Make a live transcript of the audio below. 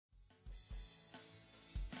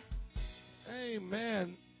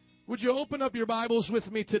Amen. Would you open up your Bibles with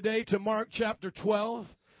me today to Mark chapter 12?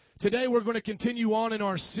 Today we're going to continue on in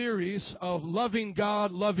our series of loving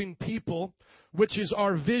God, loving people, which is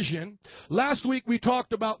our vision. Last week we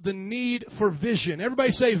talked about the need for vision.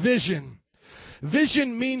 Everybody say vision.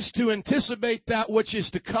 Vision means to anticipate that which is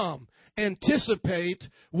to come. Anticipate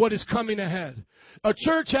what is coming ahead. A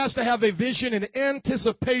church has to have a vision and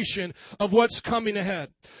anticipation of what's coming ahead.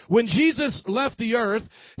 When Jesus left the earth,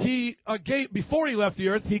 before he left the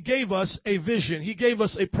earth, he gave us a vision. He gave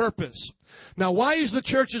us a purpose. Now, why is the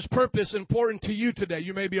church's purpose important to you today?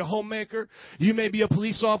 You may be a homemaker. You may be a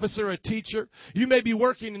police officer, a teacher. You may be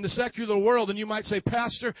working in the secular world, and you might say,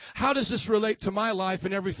 Pastor, how does this relate to my life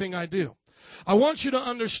and everything I do? I want you to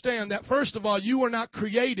understand that, first of all, you were not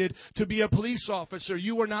created to be a police officer.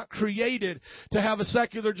 You were not created to have a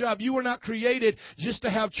secular job. You were not created just to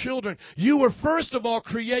have children. You were, first of all,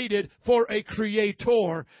 created for a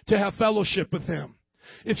creator to have fellowship with him.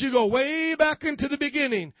 If you go way back into the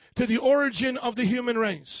beginning, to the origin of the human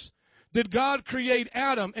race, did God create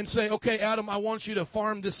Adam and say, okay, Adam, I want you to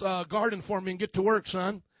farm this garden for me and get to work,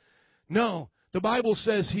 son? No. The Bible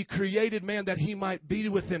says he created man that he might be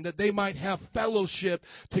with him, that they might have fellowship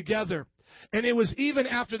together. And it was even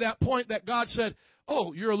after that point that God said,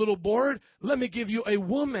 oh, you're a little bored? Let me give you a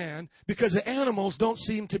woman, because the animals don't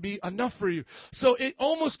seem to be enough for you. So it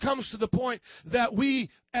almost comes to the point that we,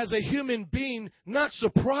 as a human being, not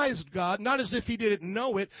surprised God, not as if he didn't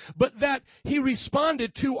know it, but that he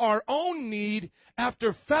responded to our own need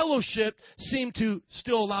after fellowship seemed to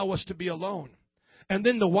still allow us to be alone. And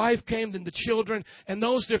then the wife came, then the children, and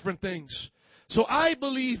those different things. So I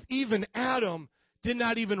believe even Adam did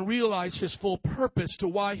not even realize his full purpose to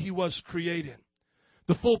why he was created.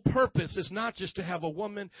 The full purpose is not just to have a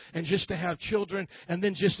woman and just to have children and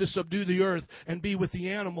then just to subdue the earth and be with the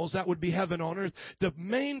animals. That would be heaven on earth. The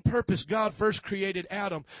main purpose God first created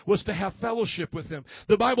Adam was to have fellowship with him.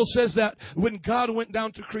 The Bible says that when God went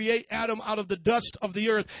down to create Adam out of the dust of the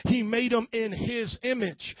earth, he made him in his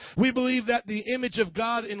image. We believe that the image of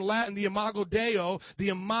God in Latin, the Imago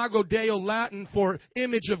Dei Latin for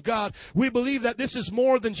image of God, we believe that this is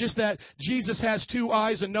more than just that Jesus has two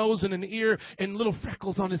eyes, a nose, and an ear, and little freckles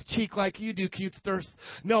on his cheek like you do, cute thirst.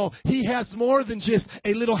 No, he has more than just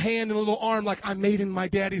a little hand and a little arm like I'm made in my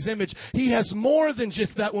daddy's image. He has more than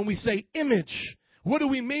just that when we say image. What do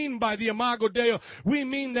we mean by the Imago Dei? We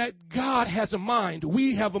mean that God has a mind.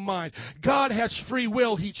 We have a mind. God has free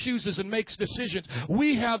will. He chooses and makes decisions.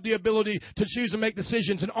 We have the ability to choose and make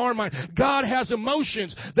decisions in our mind. God has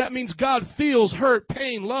emotions. That means God feels hurt,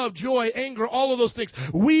 pain, love, joy, anger, all of those things.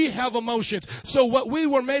 We have emotions. So what we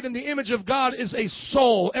were made in the image of God is a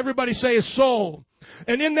soul. Everybody say a soul.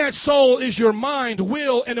 And in that soul is your mind,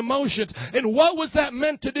 will, and emotions. And what was that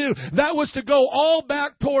meant to do? That was to go all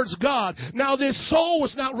back towards God. Now, this soul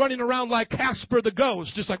was not running around like Casper the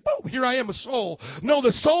ghost, just like, oh, here I am, a soul. No,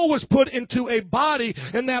 the soul was put into a body,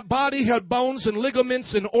 and that body had bones and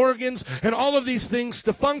ligaments and organs and all of these things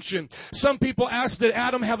to function. Some people ask, did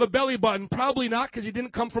Adam have a belly button? Probably not, because he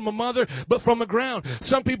didn't come from a mother, but from a ground.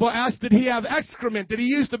 Some people ask, did he have excrement? Did he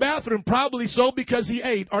use the bathroom? Probably so, because he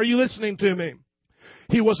ate. Are you listening to me?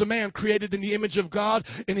 He was a man created in the image of God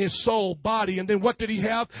in his soul, body. And then what did he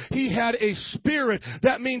have? He had a spirit.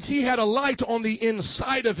 That means he had a light on the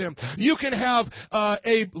inside of him. You can have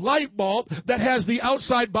a light bulb that has the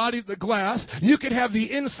outside body, the glass. You can have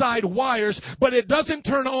the inside wires, but it doesn't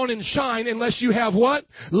turn on and shine unless you have what?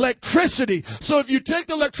 Electricity. So if you take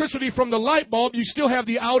the electricity from the light bulb, you still have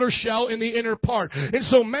the outer shell in the inner part. And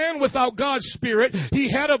so man without God's spirit,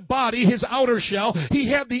 he had a body, his outer shell.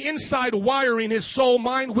 He had the inside wiring, his soul,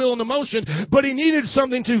 mind, will, and emotion, but he needed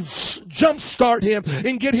something to jumpstart him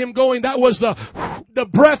and get him going. That was the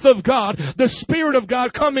breath of God, the Spirit of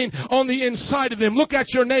God coming on the inside of him. Look at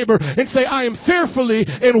your neighbor and say, I am fearfully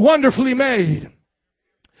and wonderfully made.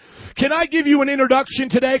 Can I give you an introduction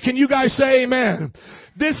today? Can you guys say amen?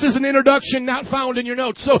 This is an introduction not found in your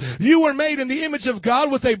notes. So you were made in the image of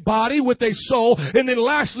God with a body, with a soul, and then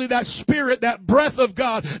lastly that spirit, that breath of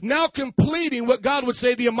God, now completing what God would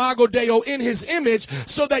say the Imago Dei in his image,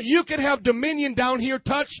 so that you can have dominion down here,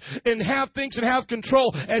 touch and have things and have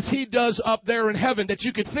control as he does up there in heaven. That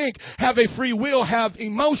you could think, have a free will, have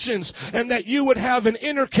emotions, and that you would have an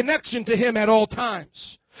inner connection to him at all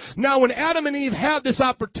times. Now, when Adam and Eve had this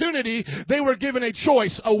opportunity, they were given a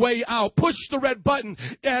choice, a way out. Push the red button,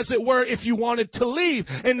 as it were, if you wanted to leave.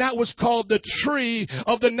 And that was called the tree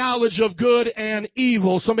of the knowledge of good and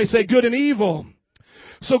evil. Somebody say good and evil.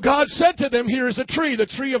 So God said to them, here is a tree, the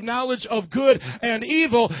tree of knowledge of good and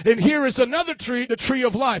evil. And here is another tree, the tree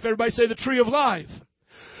of life. Everybody say the tree of life.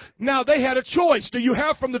 Now they had a choice. Do you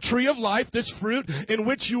have from the tree of life this fruit in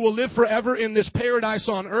which you will live forever in this paradise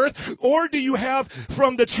on earth? Or do you have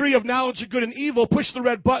from the tree of knowledge of good and evil, push the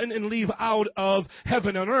red button and leave out of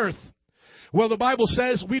heaven and earth? Well, the Bible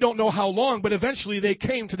says we don't know how long, but eventually they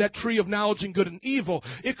came to that tree of knowledge and good and evil.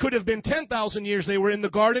 It could have been 10,000 years they were in the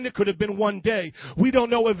garden. It could have been one day. We don't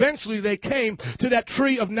know. Eventually they came to that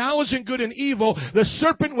tree of knowledge and good and evil. The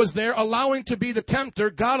serpent was there allowing to be the tempter.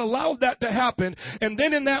 God allowed that to happen. And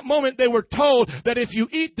then in that moment they were told that if you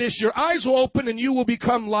eat this, your eyes will open and you will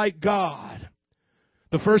become like God.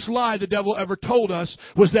 The first lie the devil ever told us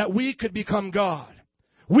was that we could become God.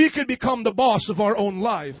 We could become the boss of our own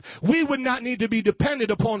life. We would not need to be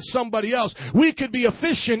dependent upon somebody else. We could be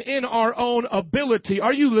efficient in our own ability.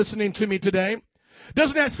 Are you listening to me today?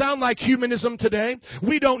 Doesn't that sound like humanism today?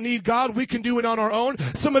 We don't need God. We can do it on our own.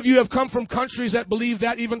 Some of you have come from countries that believe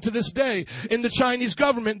that even to this day. In the Chinese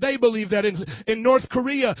government, they believe that. In North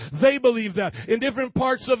Korea, they believe that. In different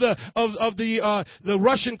parts of the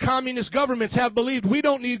Russian communist governments have believed we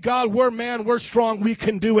don't need God. We're man. We're strong. We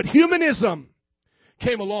can do it. Humanism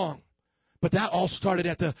came along. But that all started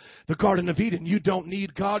at the Garden of Eden. You don't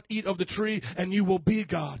need God. Eat of the tree and you will be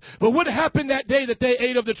God. But what happened that day that they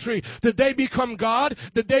ate of the tree? Did they become God?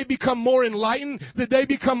 Did they become more enlightened? Did they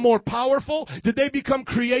become more powerful? Did they become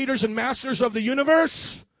creators and masters of the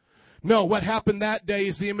universe? No, what happened that day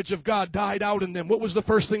is the image of God died out in them. What was the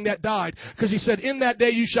first thing that died? Because he said, in that day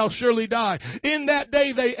you shall surely die. In that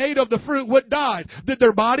day they ate of the fruit. What died? Did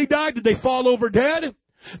their body die? Did they fall over dead?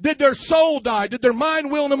 Did their soul die? Did their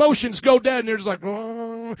mind, will, and emotions go dead? And they're just like,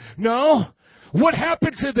 oh. No. What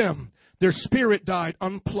happened to them? Their spirit died,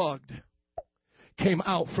 unplugged, came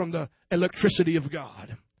out from the electricity of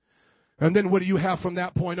God. And then what do you have from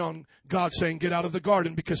that point on? God saying, get out of the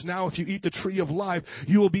garden, because now if you eat the tree of life,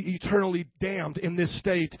 you will be eternally damned in this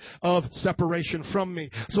state of separation from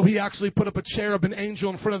me. So he actually put up a cherub, an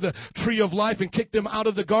angel in front of the tree of life and kicked them out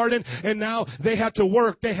of the garden. And now they had to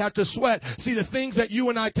work. They had to sweat. See, the things that you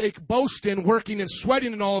and I take boast in, working and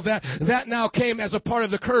sweating and all of that, that now came as a part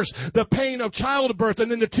of the curse. The pain of childbirth,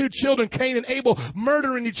 and then the two children, Cain and Abel,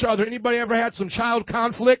 murdering each other. Anybody ever had some child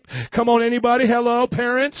conflict? Come on, anybody? Hello,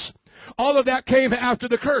 parents? All of that came after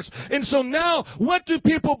the curse. And so now, what do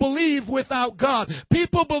people believe without God?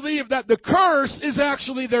 People believe that the curse is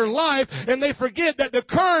actually their life, and they forget that the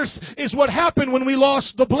curse is what happened when we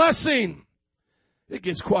lost the blessing. It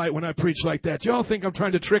gets quiet when I preach like that. Y'all think I'm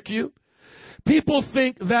trying to trick you? People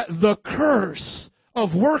think that the curse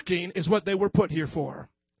of working is what they were put here for.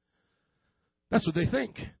 That's what they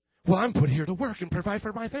think. Well, I'm put here to work and provide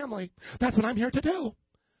for my family. That's what I'm here to do.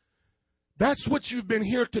 That's what you've been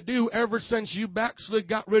here to do ever since you backslid,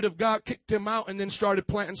 got rid of God, kicked him out, and then started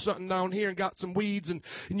planting something down here and got some weeds and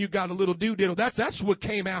you got a little doodiddle. That's what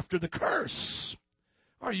came after the curse.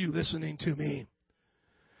 Are you listening to me?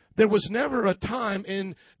 There was never a time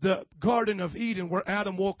in the Garden of Eden where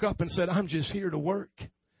Adam woke up and said, I'm just here to work.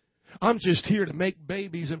 I'm just here to make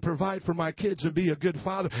babies and provide for my kids and be a good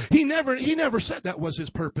father. He never said that was his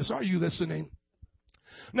purpose. Are you listening?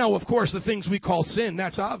 Now, of course, the things we call sin,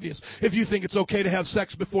 that's obvious. If you think it's okay to have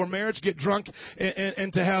sex before marriage, get drunk,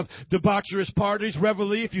 and to have debaucherous parties,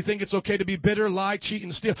 revelry, if you think it's okay to be bitter, lie, cheat,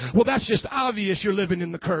 and steal, well, that's just obvious you're living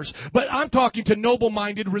in the curse. But I'm talking to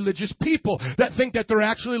noble-minded religious people that think that they're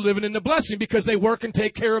actually living in the blessing because they work and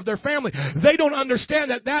take care of their family. They don't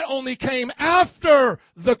understand that that only came after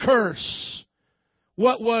the curse.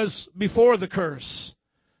 What was before the curse?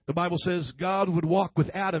 The Bible says God would walk with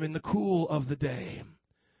Adam in the cool of the day.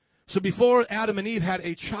 So before Adam and Eve had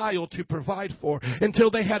a child to provide for, until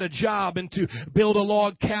they had a job and to build a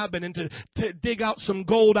log cabin and to dig out some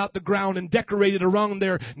gold out the ground and decorate it around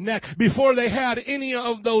their neck, before they had any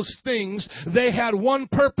of those things, they had one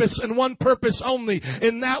purpose and one purpose only,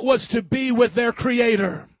 and that was to be with their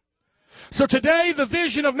Creator. So today, the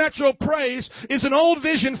vision of Metro Praise is an old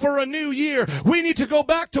vision for a new year. We need to go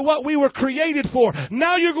back to what we were created for.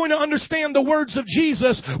 Now you're going to understand the words of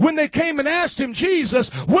Jesus when they came and asked him, Jesus,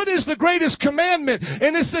 what is the greatest commandment?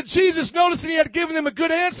 And it said Jesus noticed and he had given them a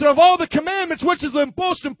good answer of all the commandments, which is the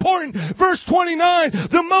most important. Verse 29,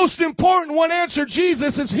 the most important one answered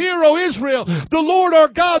Jesus is, Hear, O Israel, the Lord our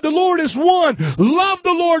God, the Lord is one. Love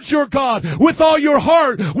the Lord your God with all your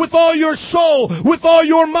heart, with all your soul, with all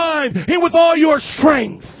your mind, and with all your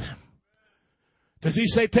strength. Does he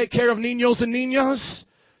say take care of niños and niñas?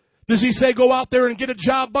 Does he say go out there and get a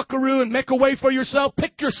job, buckaroo, and make a way for yourself?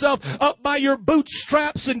 Pick yourself up by your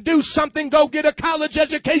bootstraps and do something. Go get a college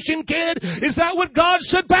education, kid. Is that what God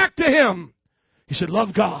said back to him? He said, love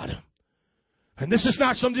God. And this is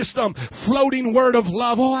not some just floating word of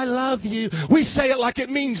love. Oh, I love you. We say it like it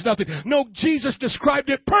means nothing. No, Jesus described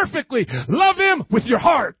it perfectly. Love Him with your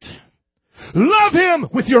heart. Love Him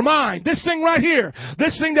with your mind. This thing right here.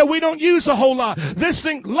 This thing that we don't use a whole lot. This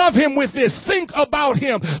thing, love Him with this. Think about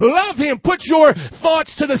Him. Love Him. Put your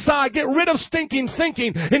thoughts to the side. Get rid of stinking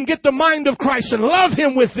thinking and get the mind of Christ and love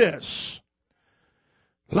Him with this.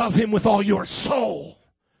 Love Him with all your soul.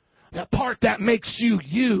 That part that makes you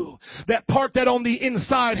you. That part that on the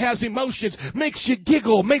inside has emotions. Makes you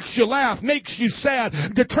giggle. Makes you laugh. Makes you sad.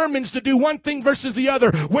 Determines to do one thing versus the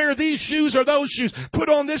other. Wear these shoes or those shoes. Put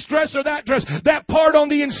on this dress or that dress. That part on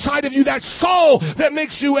the inside of you. That soul that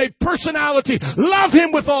makes you a personality. Love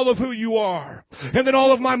Him with all of who you are. And then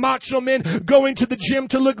all of my macho men going to the gym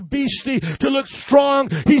to look beastie, to look strong.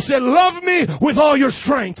 He said, love me with all your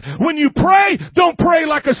strength. When you pray, don't pray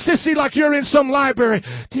like a sissy, like you're in some library.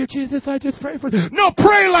 Dear Jesus, I just pray for you. No,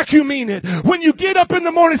 pray like you mean it. When you get up in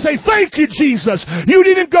the morning, say, thank you, Jesus. You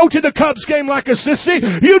didn't go to the Cubs game like a sissy.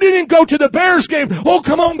 You didn't go to the Bears game. Oh,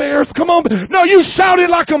 come on, Bears, come on. No, you shouted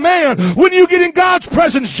like a man. When you get in God's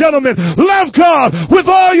presence, gentlemen, love God with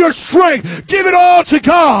all your strength. Give it all to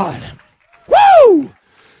God. Woo!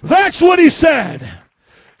 That's what He said.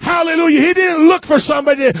 Hallelujah. He didn't look for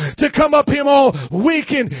somebody to come up him all weak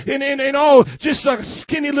and all just a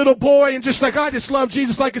skinny little boy and just like, I just love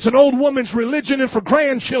Jesus like it's an old woman's religion and for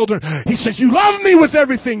grandchildren. He says, you love me with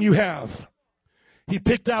everything you have. He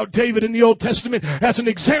picked out David in the Old Testament as an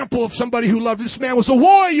example of somebody who loved. This man was a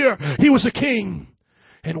warrior. He was a king.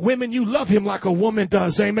 And women, you love him like a woman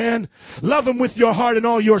does. Amen. Love him with your heart and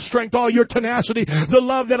all your strength, all your tenacity. The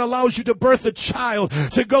love that allows you to birth a child,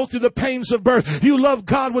 to go through the pains of birth. You love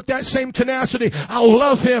God with that same tenacity. I'll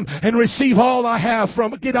love Him and receive all I have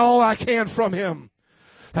from, get all I can from Him.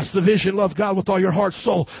 That's the vision. Love God with all your heart,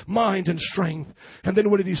 soul, mind, and strength. And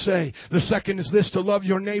then what did He say? The second is this, to love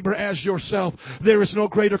your neighbor as yourself. There is no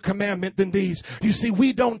greater commandment than these. You see,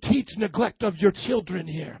 we don't teach neglect of your children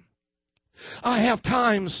here. I have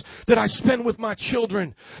times that I spend with my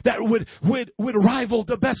children that would rival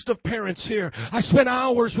the best of parents here. I spend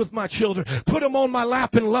hours with my children, put them on my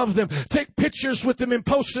lap and love them, take pictures with them and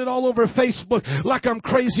post it all over Facebook like I'm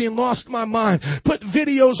crazy and lost my mind. Put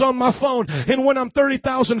videos on my phone, and when I'm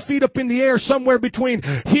 30,000 feet up in the air somewhere between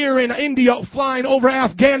here and India flying over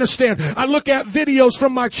Afghanistan, I look at videos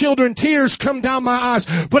from my children, tears come down my eyes.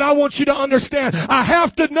 But I want you to understand, I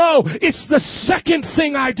have to know it's the second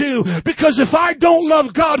thing I do, because if I don't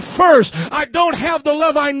love God first, I don't have the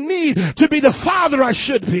love I need to be the father I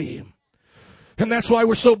should be. And that's why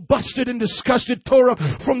we're so busted and disgusted, tore up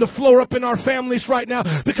from the floor up in our families right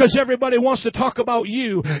now, because everybody wants to talk about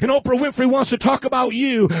you. And Oprah Winfrey wants to talk about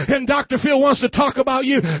you. And Dr. Phil wants to talk about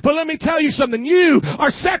you. But let me tell you something. You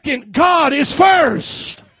are second. God is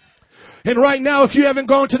first. And right now, if you haven't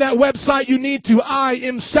gone to that website, you need to.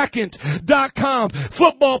 IamSecond.com.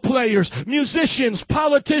 Football players, musicians,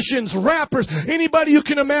 politicians, rappers, anybody you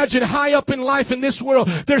can imagine high up in life in this world,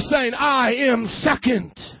 they're saying, I am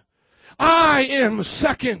second. I am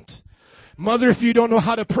second. Mother, if you don't know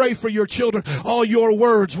how to pray for your children, all your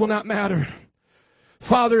words will not matter.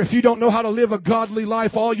 Father, if you don't know how to live a godly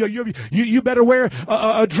life, all you better wear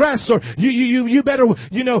a dress, or you better,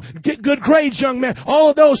 get good grades, young man. All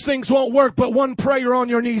of those things won't work, but one prayer on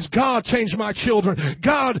your knees. God, change my children.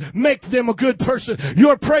 God, make them a good person.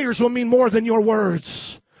 Your prayers will mean more than your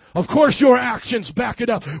words. Of course, your actions back it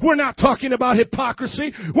up. We're not talking about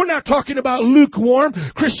hypocrisy. We're not talking about lukewarm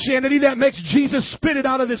Christianity that makes Jesus spit it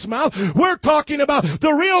out of His mouth. We're talking about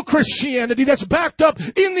the real Christianity that's backed up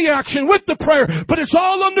in the action with the prayer. But it's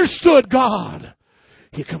all understood. God,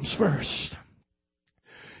 He comes first.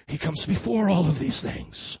 He comes before all of these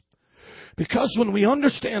things. Because when we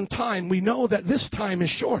understand time, we know that this time is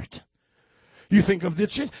short. You think of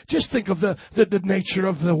this, just think of the nature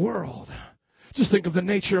of the world. Just think of the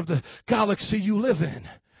nature of the galaxy you live in.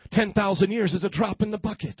 10,000 years is a drop in the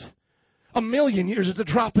bucket. 1,000,000 years is a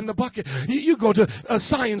drop in the bucket. You go to a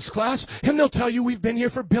science class and they'll tell you we've been here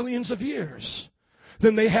for billions of years.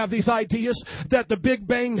 Then they have these ideas that the Big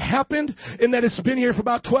Bang happened and that it's been here for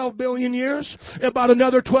about 12 billion years. About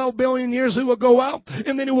another 12 billion years it will go out,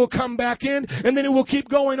 and then it will come back in, and then it will keep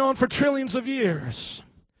going on for trillions of years.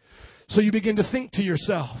 So you begin to think to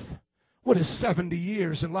yourself, what is 70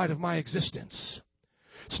 years in light of my existence?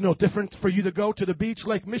 It's no different for you to go to the beach,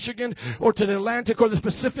 Lake Michigan, or to the Atlantic or the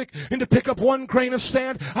Pacific, and to pick up one grain of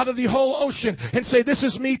sand out of the whole ocean and say, this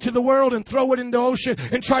is me to the world, and throw it in the ocean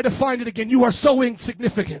and try to find it again. You are so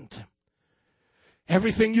insignificant.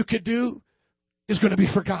 Everything you could do is going to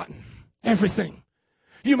be forgotten. Everything.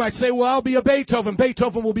 You might say, well, I'll be a Beethoven.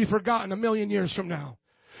 Beethoven will be forgotten 1,000,000 years from now.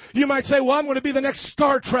 You might say, well, I'm going to be the next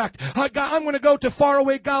Star Trek. I'm going to go to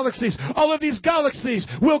faraway galaxies. All of these galaxies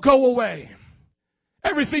will go away.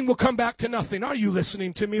 Everything will come back to nothing. Are you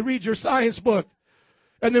listening to me? Read your science book.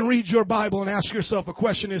 And then read your Bible and ask yourself a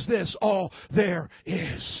question. Is this all there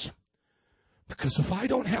is? Because if I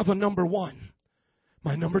don't have a number one,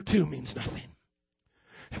 my number two means nothing.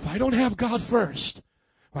 If I don't have God first,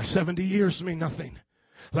 my 70 years mean nothing.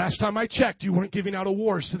 Last time I checked, you weren't giving out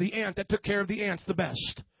awards to the ant that took care of the ants the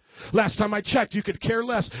best. Last time I checked, you could care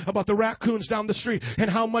less about the raccoons down the street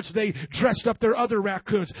and how much they dressed up their other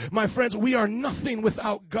raccoons. My friends, we are nothing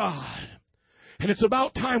without God. And it's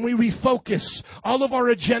about time we refocus all of our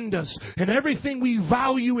agendas and everything we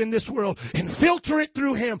value in this world and filter it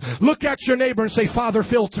through Him. Look at your neighbor and say, Father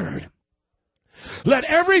filtered. Let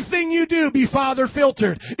everything you do be Father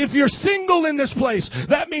filtered. If you're single in this place,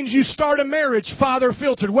 that means you start a marriage Father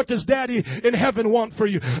filtered. What does Daddy in heaven want for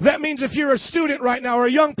you? That means if you're a student right now or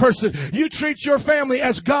a young person, you treat your family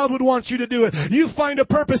as God would want you to do it. You find a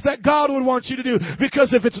purpose that God would want you to do.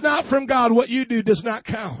 Because if it's not from God, what you do does not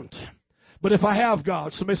count. But if I have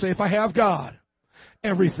God, somebody say, if I have God,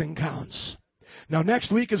 everything counts. Now,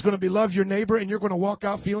 next week is going to be love your neighbor, and you're going to walk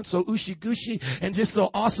out feeling so ooshy-gooshy and just so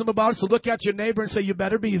awesome about it. So look at your neighbor and say, you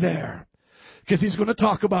better be there, because he's going to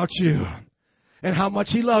talk about you and how much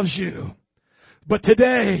he loves you. But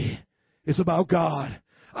today is about God.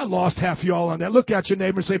 I lost half y'all on that. Look at your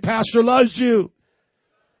neighbor and say, Pastor loves you,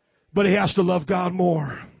 but he has to love God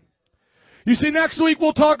more. You see, next week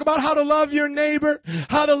we'll talk about how to love your neighbor,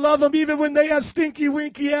 how to love them even when they have stinky,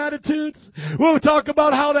 winky attitudes. We'll talk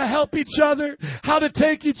about how to help each other, how to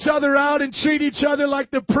take each other out and treat each other like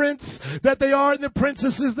the prince that they are and the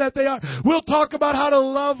princesses that they are. We'll talk about how to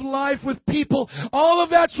love life with people. All of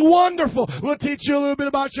that's wonderful. We'll teach you a little bit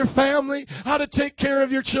about your family, how to take care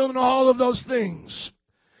of your children, all of those things.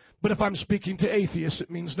 But if I'm speaking to atheists, it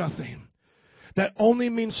means nothing. That only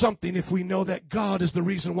means something if we know that God is the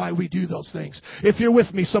reason why we do those things. If you're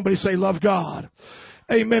with me, somebody say, love God.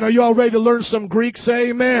 Amen. Are you all ready to learn some Greek?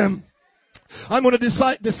 Say amen. I'm going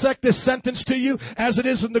to dissect this sentence to you as it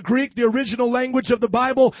is in the Greek. The original language of the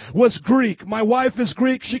Bible was Greek. My wife is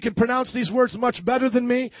Greek. She can pronounce these words much better than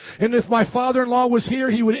me. And if my father-in-law was here,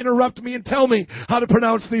 he would interrupt me and tell me how to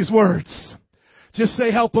pronounce these words. Just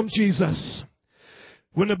say, help them, Jesus.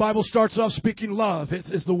 When the Bible starts off speaking love,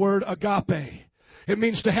 it's the word agape. It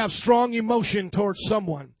means to have strong emotion towards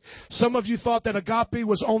someone. Some of you thought that agape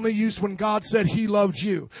was only used when God said He loved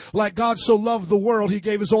you. Like God so loved the world, He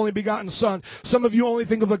gave His only begotten Son. Some of you only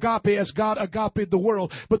think of agape as God agape the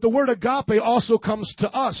world. But the word agape also comes to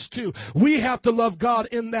us too. We have to love God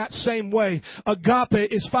in that same way.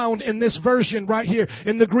 Agape is found in this version right here.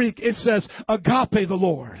 In the Greek, it says agape the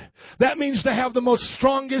Lord. That means to have the most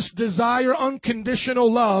strongest desire,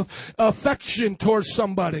 unconditional love, affection towards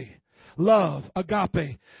somebody. Love,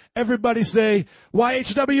 agape. Everybody say,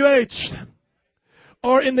 YHWH.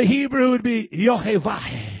 Or in the Hebrew it would be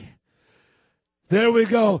Yohevah. There we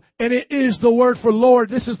go. And it is the word for Lord.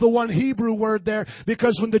 This is the one Hebrew word there,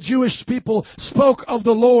 because when the Jewish people spoke of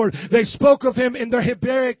the Lord, they spoke of Him in their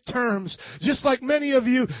Hebraic terms. Just like many of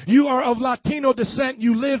you, you are of Latino descent.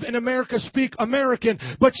 You live in America, speak American,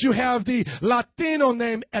 but you have the Latino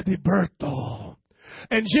name Edilberto.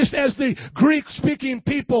 And just as the Greek-speaking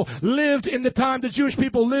people lived in the time, the Jewish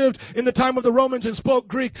people lived in the time of the Romans and spoke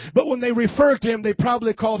Greek, but when they referred to Him, they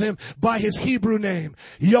probably called Him by His Hebrew name,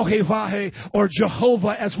 Yohevah, or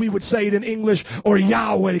Jehovah, as we would say it in English, or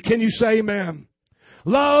Yahweh. Can you say amen?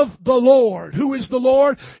 Love the Lord. Who is the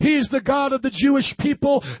Lord? He is the God of the Jewish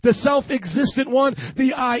people, the self-existent one,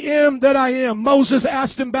 the I am that I am. Moses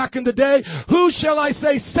asked Him back in the day, who shall I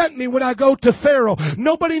say sent me when I go to Pharaoh?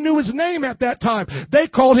 Nobody knew His name at that time. They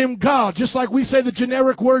called Him God. Just like we say the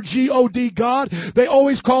generic word G-O-D, God. They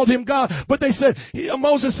always called Him God. But they said,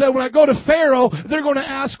 Moses said, when I go to Pharaoh, they're going to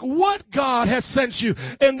ask what God has sent you.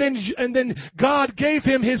 And then God gave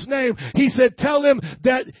him His name. He said, tell him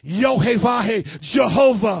that Yohevah, Jehovah,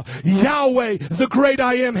 Yahweh, the great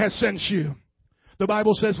I am has sent you. The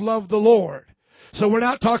Bible says love the Lord. So we're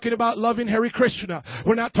not talking about loving Hare Krishna.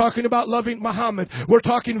 We're not talking about loving Muhammad. We're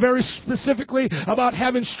talking very specifically about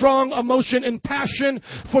having strong emotion and passion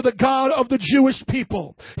for the God of the Jewish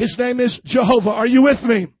people. His name is Jehovah. Are you with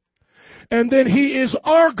me? And then He is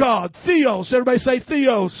our God, Theos. Everybody say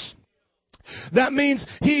Theos. That means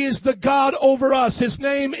He is the God over us. His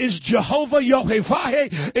name is Jehovah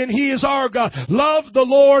Yohevah, and He is our God. Love the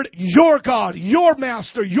Lord, your God, your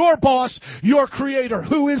master, your boss, your creator.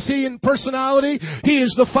 Who is He in personality? He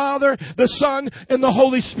is the Father, the Son, and the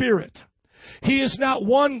Holy Spirit. He is not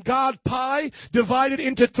one God pie divided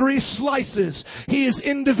into 3 slices. He is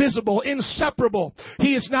indivisible, inseparable.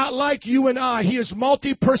 He is not like you and I. He is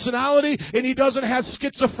multi-personality, and He doesn't have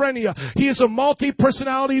schizophrenia. He is a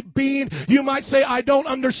multi-personality being. You might say, I don't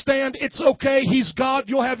understand. It's okay. He's God.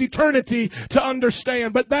 You'll have eternity to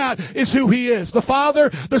understand. But that is who He is. The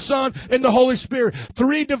Father, the Son, and the Holy Spirit.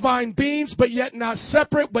 3 divine beings, but yet not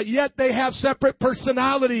separate, but yet they have separate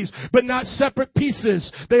personalities, but not separate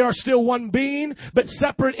pieces. They are still one being, but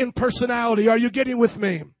separate in personality. Are you getting with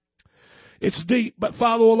me? It's deep, but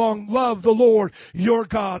follow along. Love the Lord, your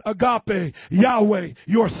God, agape, Yahweh,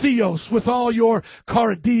 your theos, with all your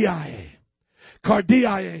cardiae.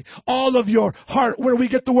 Cardiae, all of your heart, where we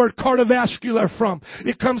get the word cardiovascular from.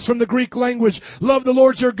 It comes from the Greek language. Love the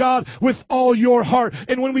Lord your God with all your heart.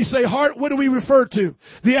 And when we say heart, what do we refer to?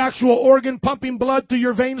 The actual organ pumping blood through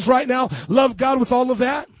your veins right now. Love God with all of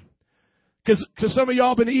that? Because some of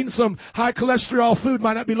y'all been eating some high cholesterol food,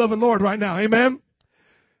 might not be loving Lord right now. Amen?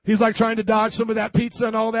 He's like trying to dodge some of that pizza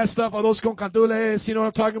and all that stuff. All those concantules, you know what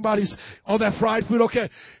I'm talking about? He's all that fried food. Okay.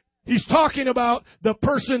 He's talking about the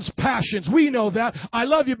person's passions. We know that. I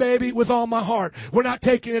love you, baby, with all my heart. We're not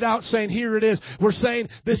taking it out saying, here it is. We're saying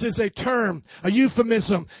this is a term, a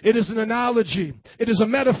euphemism. It is an analogy. It is a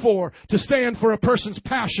metaphor to stand for a person's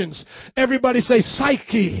passions. Everybody say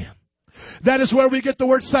psyche. That is where we get the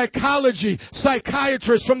word psychology,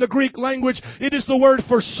 psychiatrist from the Greek language. It is the word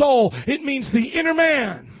for soul. It means the inner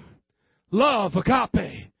man. Love,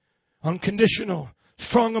 agape, unconditional,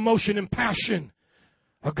 strong emotion and passion.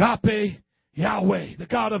 Agape, Yahweh, the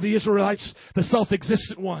God of the Israelites, the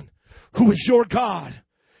self-existent one, who is your God.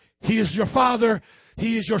 He is your Father.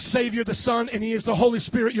 He is your Savior, the Son, and He is the Holy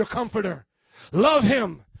Spirit, your Comforter. Love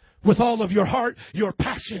Him with all of your heart, your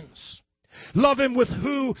passions. Love Him with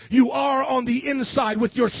who you are on the inside,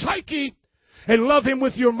 with your psyche, and love Him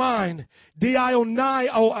with your mind.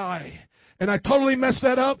 D-I-O-N-I-O-I. And I totally messed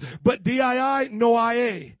that up, but D-I-I, no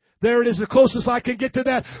I-A. There it is, the closest I can get to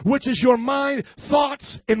that, which is your mind,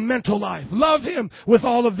 thoughts, and mental life. Love Him with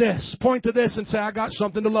all of this. Point to this and say, I got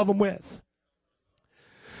something to love Him with.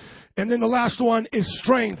 And then the last one is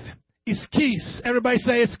strength. Is keys. Everybody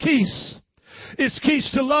say it's keys. It's keys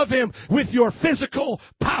to love Him with your physical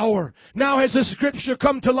power. Now has the scripture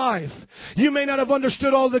come to life? You may not have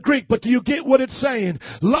understood all the Greek, but do you get what it's saying?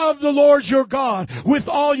 Love the Lord your God with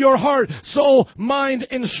all your heart, soul, mind,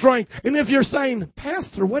 and strength. And if you're saying,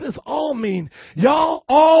 Pastor, what does all mean? Y'all,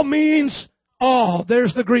 all means all.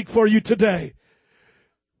 There's the Greek for you today.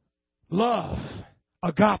 Love,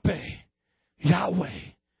 agape, Yahweh,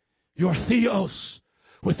 your theos,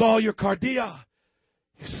 with all your cardia,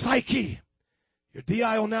 your psyche, your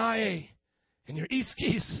dionai, and your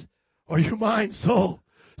ischis, or your mind, soul,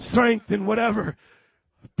 strength, and whatever.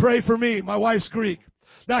 Pray for me. My wife's Greek.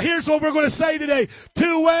 Now here's what we're going to say today.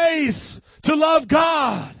 2 ways to love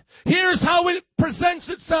God. Here's how it presents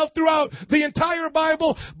itself throughout the entire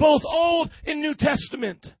Bible, both Old and New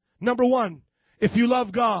Testament. Number 1. If you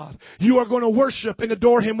love God, you are going to worship and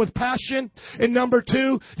adore Him with passion. And number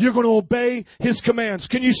 2, you're going to obey His commands.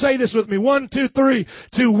 Can you say this with me? 1, 2, 3.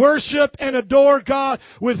 To worship and adore God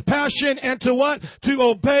with passion, and to what? To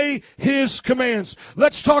obey His commands.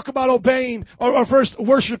 Let's talk about obeying, or first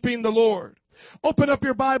worshiping the Lord. Open up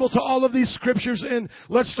your Bible to all of these scriptures and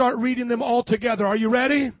let's start reading them all together. Are you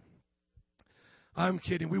ready? I'm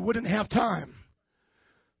kidding. We wouldn't have time.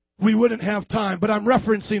 We wouldn't have time, but I'm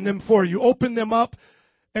referencing them for you. Open them up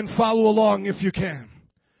and follow along if you can.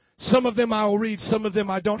 Some of them I will read. Some of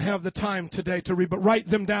them I don't have the time today to read, but write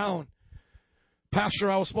them down.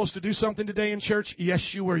 Pastor, I was supposed to do something today in church.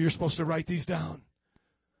 Yes, you were. You're supposed to write these down.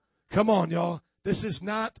 Come on, y'all. This is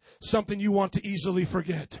not something you want to easily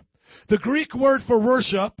forget. The Greek word for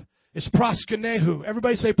worship is proskuneo.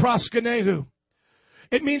 Everybody say proskuneo.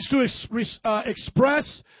 It means to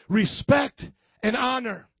express respect and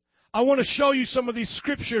honor. I want to show you some of these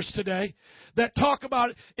scriptures today that talk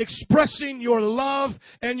about expressing your love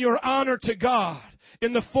and your honor to God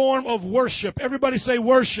in the form of worship. Everybody say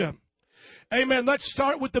worship. Amen. Let's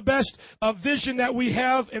start with the best vision that we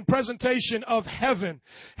have in presentation of heaven.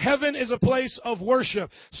 Heaven is a place of worship.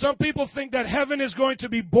 Some people think that heaven is going to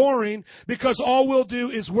be boring because all we'll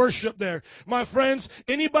do is worship there. My friends,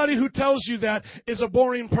 anybody who tells you that is a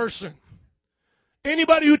boring person.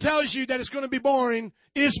 Anybody who tells you that it's going to be boring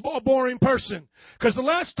is a boring person. Because the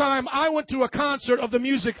last time I went to a concert of the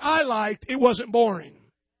music I liked, it wasn't boring.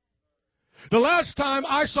 The last time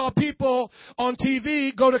I saw people on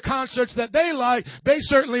TV go to concerts that they liked, they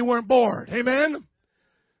certainly weren't bored. Amen?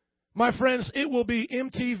 My friends, it will be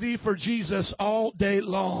MTV for Jesus all day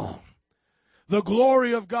long. The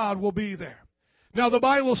glory of God will be there. Now, the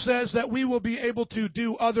Bible says that we will be able to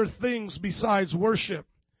do other things besides worship.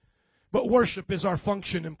 But worship is our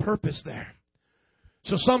function and purpose there.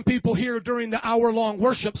 So some people here during the hour-long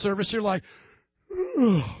worship service, you're like,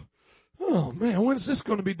 oh man, when's this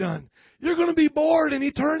going to be done? You're going to be bored in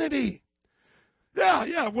eternity. Yeah.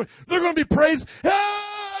 They're going to be praised.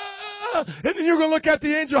 And then you're going to look at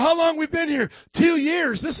the angel. How long we've been here? 2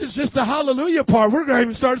 years. This is just the hallelujah part. We're going to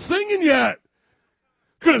even start singing yet.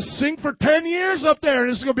 Going to sing for 10 years up there.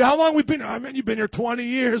 And this is going to be how long we've been here. I mean, you've been here 20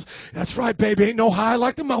 years. That's right, baby. Ain't no high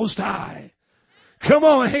like the Most High. Come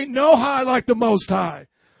on. Ain't no high like the Most High.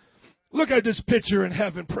 Look at this picture in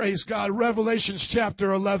heaven. Praise God. Revelations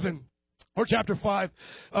chapter 11 or chapter 5,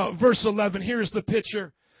 verse 11. Here's the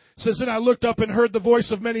picture. It says, and I looked up and heard the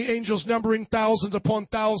voice of many angels numbering thousands upon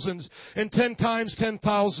thousands and 10 times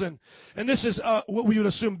 10,000. And this is what we would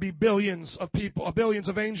assume be billions of people, billions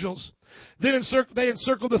of angels. Then they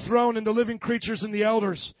encircled the throne and the living creatures and the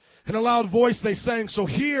elders. In a loud voice they sang. So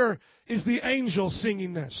here is the angels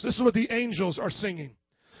singing this. This is what the angels are singing.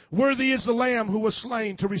 Worthy is the Lamb who was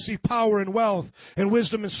slain to receive power and wealth and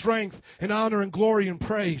wisdom and strength and honor and glory and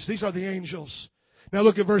praise. These are the angels. Now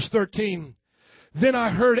look at verse 13. Then I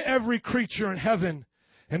heard every creature in heaven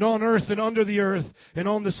and on earth and under the earth and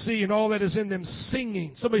on the sea and all that is in them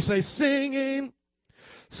singing. Somebody say singing.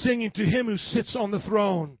 Singing to him who sits on the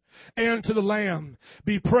throne and to the Lamb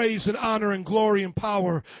be praise and honor and glory and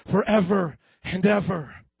power forever and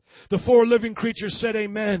ever. The 4 living creatures said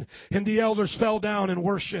amen, and the elders fell down and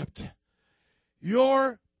worshiped.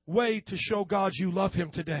 Your way to show God you love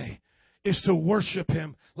Him today is to worship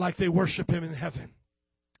Him like they worship Him in heaven.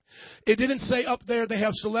 It didn't say up there they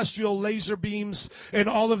have celestial laser beams and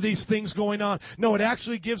all of these things going on. No, it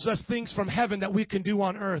actually gives us things from heaven that we can do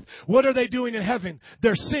on earth. What are they doing in heaven?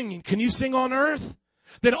 They're singing. Can you sing on earth?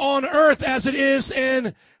 Then on earth as it is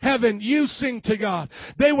in heaven, you sing to God.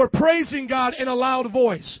 They were praising God in a loud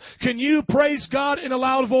voice. Can you praise God in a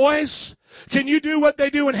loud voice? Can you do what they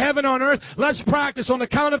do in heaven on earth? Let's practice. On the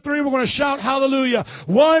count of 3, we're going to shout hallelujah.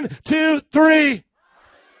 1, 2, 3.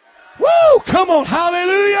 Woo! Come on,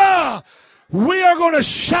 hallelujah! We are going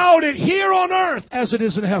to shout it here on earth as it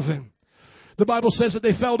is in heaven. The Bible says that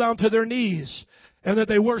they fell down to their knees and that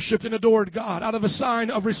they worshiped and adored God out of a sign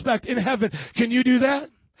of respect in heaven. Can you do that?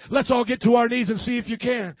 Let's all get to our knees and see if you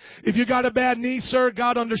can. If you got a bad knee, sir,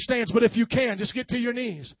 God understands. But if you can, just get to your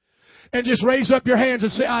knees and just raise up your hands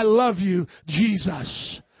and say, I love you,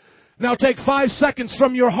 Jesus. Now take 5 seconds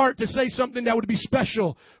from your heart to say something that would be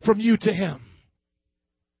special from you to Him.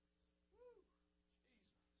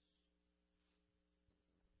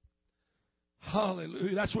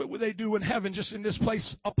 Hallelujah. That's what they do in heaven, just in this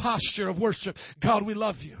place, a posture of worship. God, we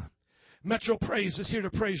love you. Metro Praise is here to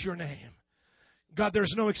praise your name. God,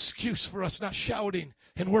 there's no excuse for us not shouting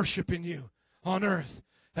and worshiping you on earth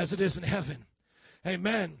as it is in heaven.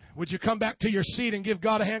 Amen. Would you come back to your seat and give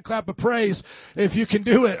God a hand clap of praise if you can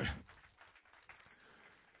do it?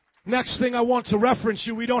 Next thing I want to reference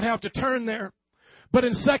you, we don't have to turn there. But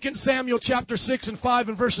in 2 Samuel chapter 6 and 5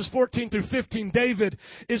 and verses 14 through 15, David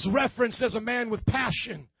is referenced as a man with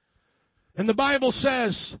passion. And the Bible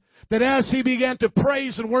says that as he began to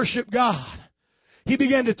praise and worship God, he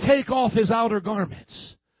began to take off his outer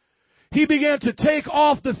garments. He began to take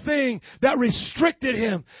off the thing that restricted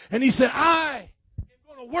him. And he said, I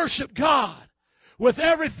am going to worship God with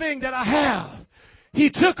everything that I have. He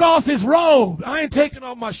took off his robe. I ain't taking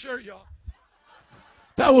off my shirt, y'all.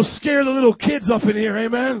 That will scare the little kids up in here,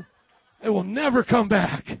 amen? They will never come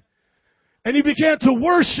back. And he began to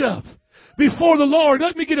worship before the Lord.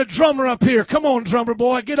 Let me get a drummer up here. Come on, drummer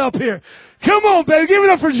boy, get up here. Come on, baby, give it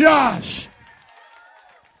up for Josh.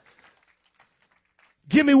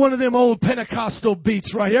 Give me one of them old Pentecostal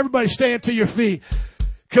beats right here. Everybody stand to your feet.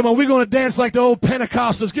 Come on, we're going to dance like the old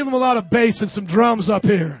Pentecostals. Give them a lot of bass and some drums up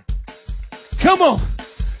here. Come on,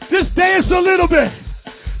 just dance a little bit.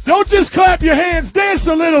 Don't just clap your hands. Dance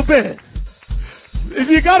a little bit. If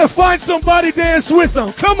you got to find somebody, dance with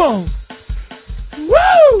them. Come on.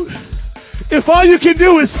 Woo! If all you can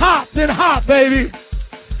do is hop, then hop, baby.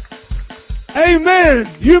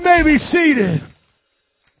 Amen. You may be seated.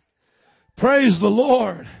 Praise the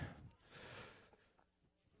Lord.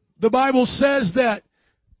 The Bible says that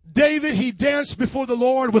David, he danced before the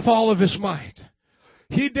Lord with all of his might.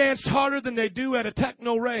 He danced harder than they do at a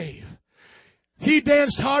techno rave. He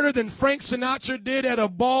danced harder than Frank Sinatra did at a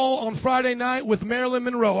ball on Friday night with Marilyn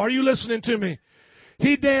Monroe. Are you listening to me?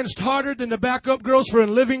 He danced harder than the backup girls for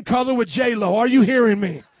In Living Color with J-Lo. Are you hearing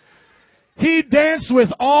me? He danced with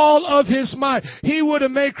all of his might. He would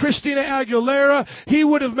have made Christina Aguilera. He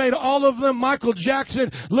would have made all of them, Michael Jackson,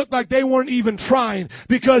 look like they weren't even trying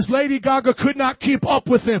because Lady Gaga could not keep up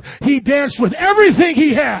with him. He danced with everything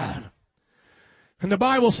he had. And the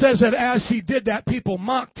Bible says that as he did that, people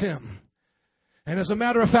mocked him. And as a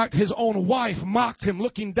matter of fact, his own wife mocked him.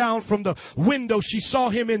 Looking down from the window, she saw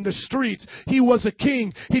him in the streets. He was a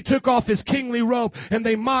king. He took off his kingly robe, and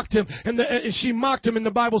they mocked him. And she mocked him, and the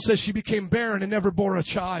Bible says she became barren and never bore a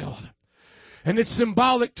child. And it's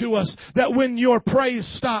symbolic to us that when your praise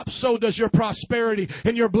stops, so does your prosperity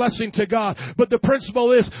and your blessing to God. But the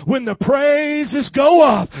principle is when the praises go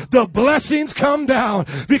up, the blessings come down.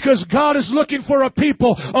 Because God is looking for a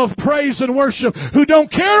people of praise and worship who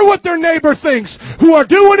don't care what their neighbor thinks, who are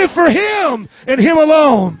doing it for Him and Him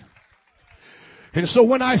alone. And so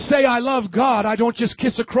when I say I love God, I don't just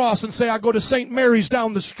kiss a cross and say I go to St. Mary's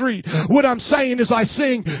down the street. What I'm saying is I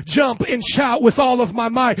sing, jump, and shout with all of my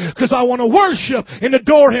might because I want to worship and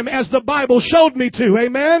adore Him as the Bible showed me to.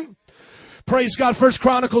 Amen? Praise God. 1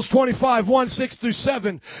 Chronicles 25, 1, 6 through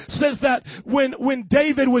 7 says that when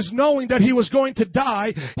David was knowing that he was going to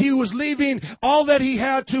die, he was leaving all that he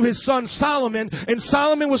had to his son Solomon, and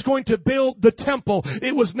Solomon was going to build the temple.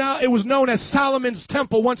 It was known as Solomon's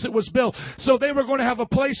temple once it was built. So they were going to have a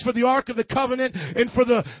place for the Ark of the Covenant and for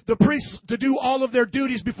the priests to do all of their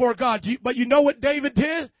duties before God. But you know what David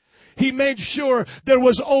did? He made sure there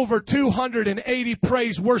was over 280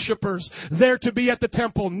 praise worshipers there to be at the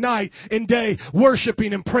temple night and day,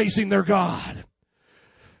 worshiping and praising their God.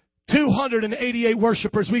 288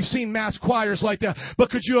 worshipers. We've seen mass choirs like that.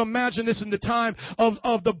 But could you imagine this in the time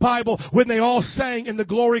of the Bible when they all sang and the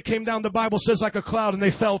glory came down, the Bible says, like a cloud, and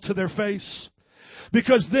they fell to their face?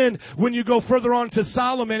 Because then when you go further on to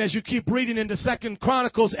Solomon, as you keep reading into 2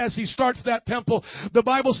 Chronicles, as he starts that temple, the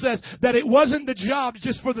Bible says that it wasn't the job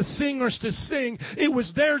just for the singers to sing. It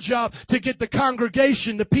was their job to get the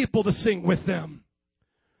congregation, the people, to sing with them.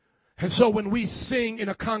 And so when we sing in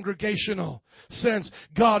a congregational sense,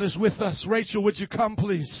 God is with us. Rachel, would you come,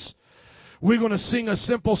 please? We're going to sing a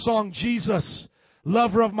simple song, Jesus,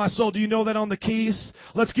 lover of my soul. Do you know that on the keys?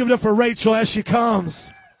 Let's give it up for Rachel as she comes.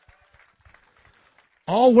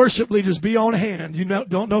 All worship leaders, be on hand. You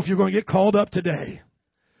don't know if you're going to get called up today.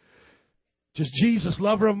 Just Jesus,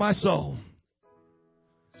 lover of my soul.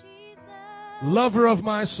 Lover of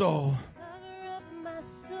my soul.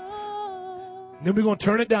 Then we're going to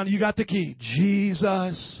turn it down. You got the key.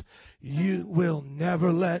 Jesus, you will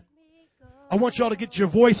never let. I want y'all to get your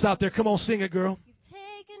voice out there. Come on, sing it, girl.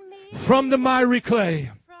 From the miry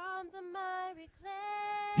clay.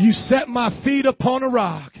 You set my feet upon a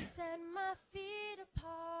rock.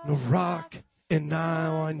 A rock, and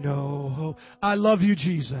now I know. I love you,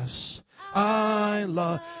 Jesus. I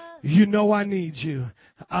love you. Know I need you.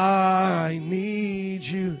 I need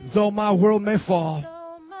you. Though my world may fall,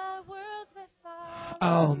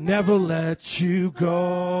 I'll never let you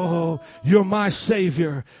go. You're my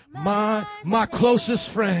Savior, my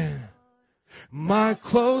closest friend, my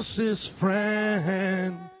closest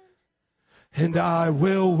friend. And I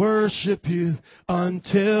will worship you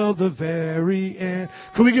until the very end.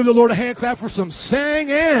 Can we give the Lord a hand clap for some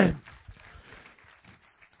singing?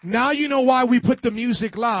 Now you know why we put the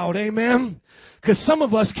music loud, amen? Because some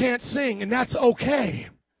of us can't sing, and that's okay.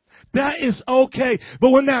 That is okay. But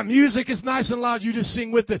when that music is nice and loud, you just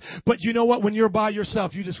sing with it. But you know what? When you're by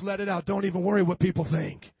yourself, you just let it out. Don't even worry what people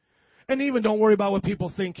think. And even don't worry about what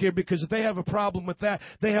people think here, because if they have a problem with that,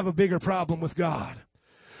 they have a bigger problem with God.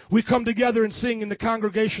 We come together and sing in the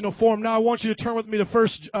congregational form. Now I want you to turn with me to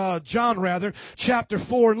 1 John, chapter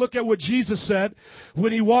 4, and look at what Jesus said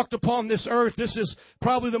when He walked upon this earth. This is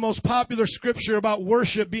probably the most popular scripture about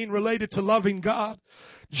worship being related to loving God.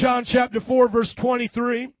 John chapter 4, verse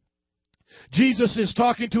 23. Jesus is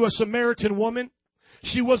talking to a Samaritan woman.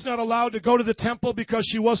 She was not allowed to go to the temple because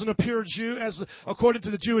she wasn't a pure Jew, as according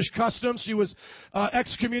to the Jewish customs. She was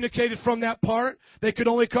excommunicated from that part. They could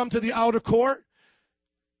only come to the outer court.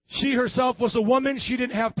 She herself was a woman. She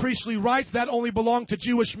didn't have priestly rights. That only belonged to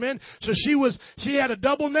Jewish men. So she had a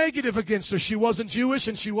double negative against her. She wasn't Jewish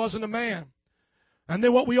and she wasn't a man. And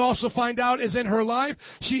then what we also find out is in her life,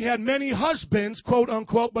 she had many husbands, quote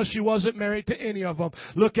unquote, but she wasn't married to any of them.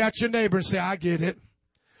 Look at your neighbor and say, I get it.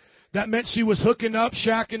 That meant she was hooking up,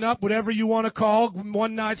 shacking up, whatever you want to call,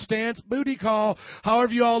 one night stands, booty call,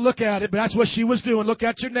 however you all look at it. But that's what she was doing. Look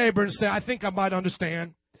at your neighbor and say, I think I might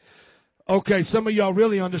understand. Okay, some of y'all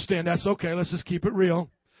really understand. That's okay. Let's just keep it real.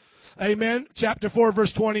 Amen. Chapter 4,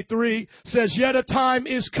 verse 23 says, "Yet a time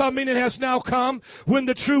is coming and has now come when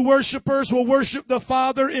the true worshipers will worship the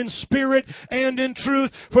Father in spirit and in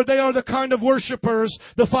truth, for they are the kind of worshipers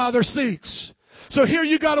the Father seeks." So here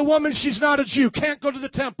you got a woman, she's not a Jew, can't go to the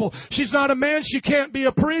temple. She's not a man, she can't be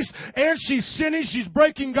a priest, and she's sinning, she's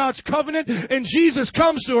breaking God's covenant, and Jesus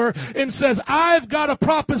comes to her and says, "I've got a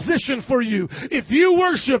proposition for you. If you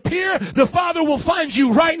worship here, the Father will find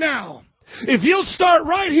you right now. If you'll start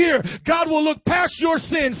right here, God will look past your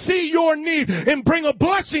sin, see your need, and bring a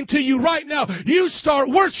blessing to you right now. You start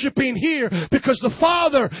worshiping here because the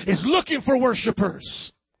Father is looking for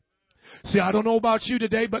worshipers." See, I don't know about you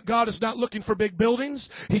today, but God is not looking for big buildings.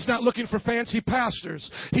 He's not looking for fancy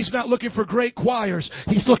pastors. He's not looking for great choirs.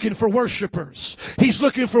 He's looking for worshipers. He's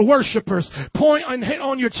looking for worshipers. Point and hit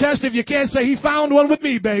on your chest if you can. Say, "He found one with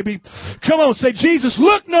me, baby." Come on, say, "Jesus,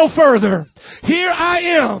 look no further. Here I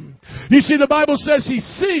am." You see, the Bible says He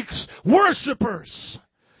seeks worshipers.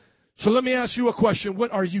 So let me ask you a question.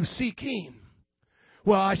 What are you seeking?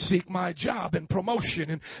 Well, I seek my job and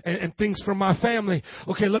promotion and things from my family.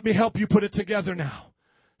 Okay, let me help you put it together now.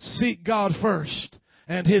 Seek God first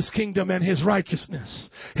and His kingdom and His righteousness.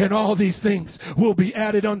 And all these things will be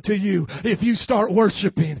added unto you. If you start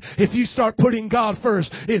worshiping, if you start putting God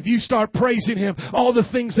first, if you start praising Him, all the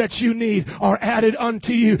things that you need are added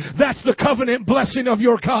unto you. That's the covenant blessing of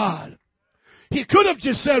your God. He could have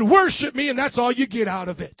just said, "Worship me," and that's all you get out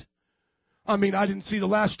of it. I mean, I didn't see the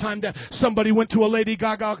last time that somebody went to a Lady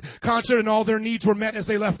Gaga concert and all their needs were met as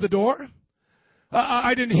they left the door.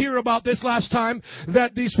 I didn't hear about this last time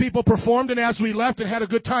that these people performed, and as we left and had a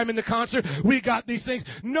good time in the concert, we got these things.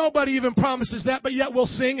 Nobody even promises that, but yet we'll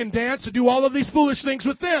sing and dance and do all of these foolish things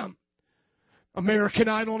with them. American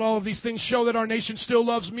Idol and all of these things show that our nation still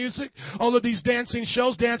loves music. All of these dancing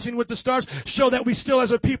shows, Dancing with the Stars, show that we still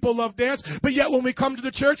as a people love dance, but yet when we come to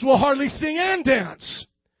the church, we'll hardly sing and dance.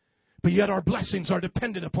 But yet our blessings are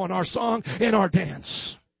dependent upon our song and our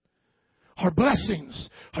dance. Our blessings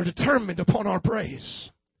are determined upon our praise.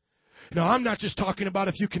 Now, I'm not just talking about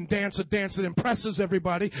if you can dance a dance that impresses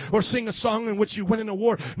everybody or sing a song in which you win an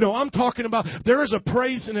award. No, I'm talking about there is a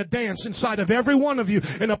praise and a dance inside of every one of you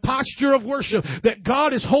in a posture of worship that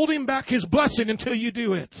God is holding back His blessing until you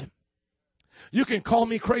do it. You can call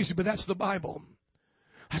me crazy, but that's the Bible.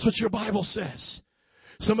 That's what your Bible says.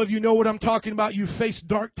 Some of you know what I'm talking about. You faced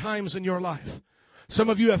dark times in your life. Some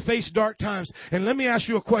of you have faced dark times. And let me ask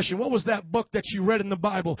you a question. What was that book that you read in the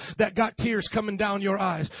Bible that got tears coming down your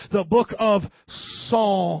eyes? The book of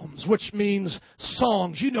Psalms, which means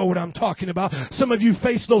songs. You know what I'm talking about. Some of you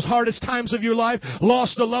faced those hardest times of your life,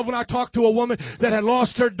 lost a loved one. I talked to a woman that had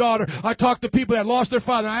lost her daughter. I talked to people that had lost their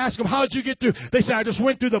father. I asked them, "How did you get through?" They said, "I just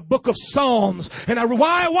went through the book of Psalms." And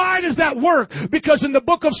why does that work? Because in the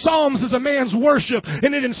book of Psalms is a man's worship,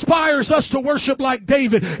 and it inspires us to worship like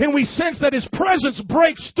David. And we sense that His presence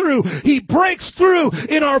breaks through. He breaks through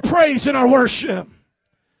in our praise and our worship.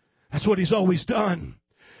 That's what He's always done.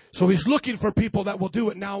 So He's looking for people that will do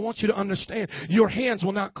it. Now I want you to understand, your hands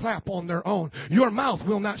will not clap on their own. Your mouth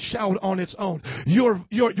will not shout on its own.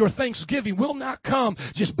 Your thanksgiving will not come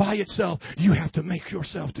just by itself. You have to make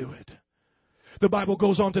yourself do it. The Bible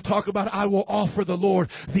goes on to talk about, "I will offer the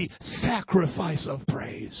Lord the sacrifice of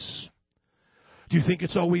praise." Do you think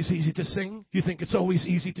it's always easy to sing? Do you think it's always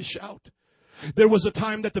easy to shout? There was a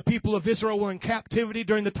time that the people of Israel were in captivity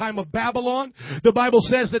during the time of Babylon. The Bible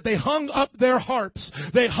says that they hung up their harps.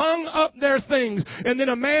 They hung up their things. And then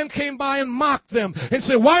a man came by and mocked them and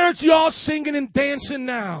said, "Why aren't you all singing and dancing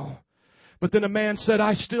now?" But then a man said,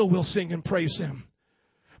 "I still will sing and praise Him.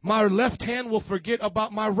 My left hand will forget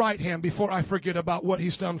about my right hand before I forget about what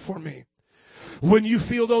He's done for me." When you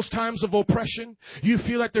feel those times of oppression, you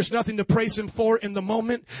feel like there's nothing to praise Him for in the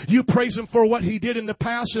moment, you praise Him for what He did in the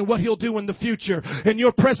past and what He'll do in the future. And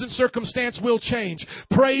your present circumstance will change.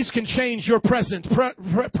 Praise can change your present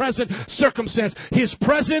circumstance. His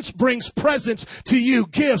presence brings presence to you,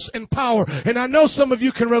 gifts and power. And I know some of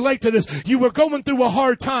you can relate to this. You were going through a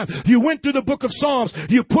hard time. You went through the book of Psalms.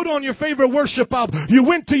 You put on your favorite worship album. You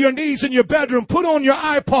went to your knees in your bedroom, put on your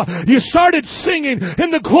iPod. You started singing,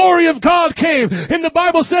 and the glory of God came. And the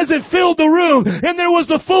Bible says it filled the room, and there was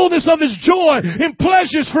the fullness of His joy and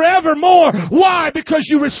pleasures forevermore. Why? Because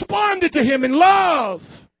you responded to Him in love.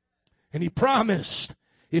 And He promised,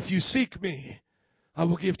 "If you seek me, I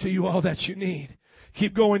will give to you all that you need."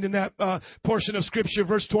 Keep going in that portion of Scripture,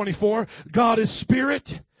 verse 24. God is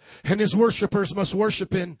spirit, and His worshipers must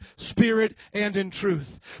worship in spirit and in truth.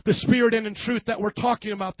 The spirit and in truth that we're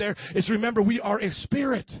talking about there is, remember, we are a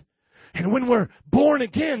spirit. And when we're born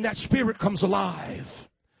again, that spirit comes alive.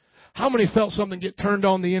 How many felt something get turned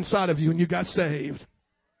on the inside of you and you got saved?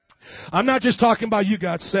 I'm not just talking about you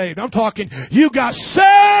got saved. I'm talking you got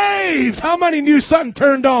saved. How many knew something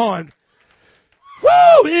turned on?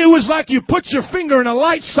 Woo! It was like you put your finger in a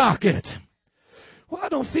light socket. Well, I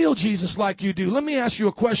don't feel Jesus like you do. Let me ask you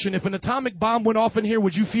a question. If an atomic bomb went off in here,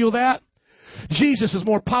 would you feel that? Jesus is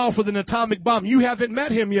more powerful than an atomic bomb. You haven't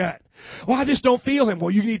met him yet. Well, I just don't feel him.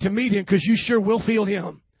 Well, you need to meet him because you sure will feel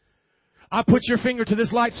him. I put your finger to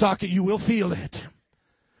this light socket, you will feel it.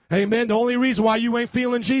 Amen. The only reason why you ain't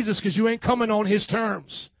feeling Jesus because you ain't coming on his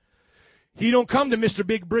terms. He don't come to Mr.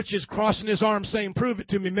 Big Britches crossing his arms saying, prove it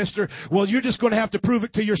to me, mister. Well, you're just going to have to prove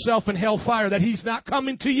it to yourself in hellfire that he's not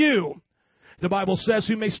coming to you. The Bible says,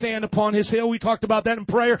 who may stand upon his hill? We talked about that in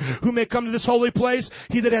prayer. Who may come to this holy place?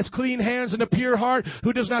 He that has clean hands and a pure heart,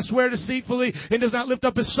 who does not swear deceitfully and does not lift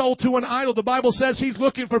up his soul to an idol. The Bible says he's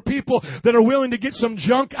looking for people that are willing to get some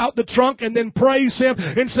junk out the trunk and then praise him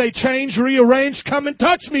and say, change, rearrange, come and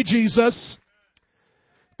touch me, Jesus.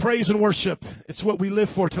 Praise and worship. It's what we live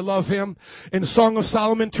for, to love him. In the Song of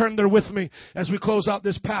Solomon, turn there with me as we close out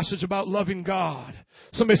this passage about loving God.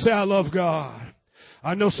 Somebody say, I love God.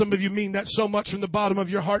 I know some of you mean that so much from the bottom of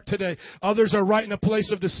your heart today. Others are right in a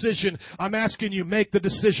place of decision. I'm asking you, make the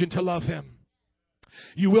decision to love him.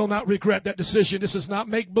 You will not regret that decision. This is not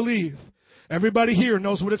make-believe. Everybody here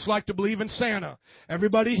knows what it's like to believe in Santa.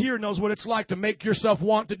 Everybody here knows what it's like to make yourself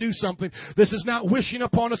want to do something. This is not wishing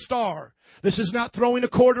upon a star. This is not throwing a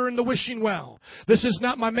quarter in the wishing well. This is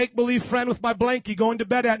not my make-believe friend with my blankie going to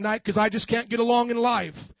bed at night because I just can't get along in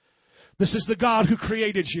life. This is the God who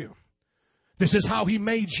created you. This is how he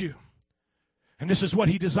made you. And this is what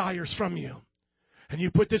he desires from you. And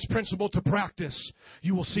you put this principle to practice,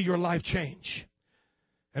 you will see your life change.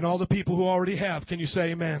 And all the people who already have, can you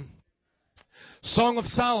say amen? Song of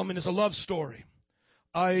Solomon is a love story.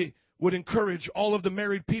 I would encourage all of the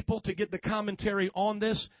married people to get the commentary on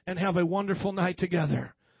this and have a wonderful night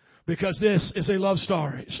together. Because this is a love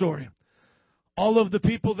story. All of the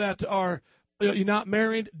people that are you're not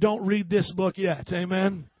married, don't read this book yet.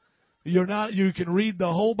 Amen. You can read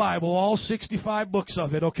the whole Bible, all 65 books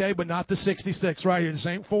of it, okay? But not the 66 right here. This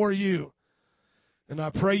ain't for you. And I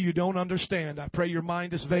pray you don't understand. I pray your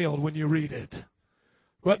mind is veiled when you read it.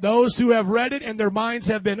 But those who have read it and their minds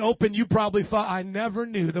have been opened, you probably thought, I never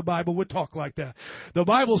knew the Bible would talk like that. The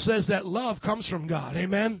Bible says that love comes from God.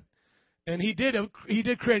 Amen? And He did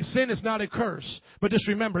create sin is not a curse. But just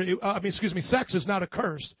remember, sex is not a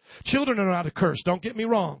curse. Children are not a curse. Don't get me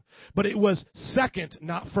wrong. But it was second,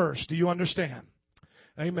 not first. Do you understand?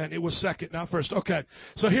 Amen. It was second, not first. Okay.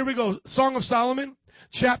 So here we go. Song of Solomon,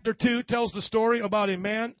 chapter 2, tells the story about a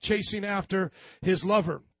man chasing after his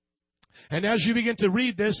lover. And as you begin to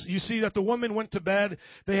read this, you see that the woman went to bed.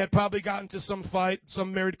 They had probably gotten to some fight.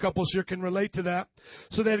 Some married couples here can relate to that.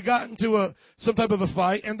 So they had gotten to some type of a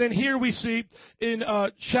fight. And then here we see in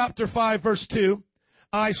chapter 5, verse 2,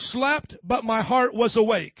 I slept, but my heart was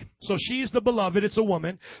awake. So she's the beloved. It's a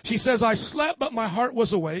woman. She says, I slept, but my heart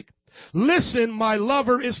was awake. Listen, my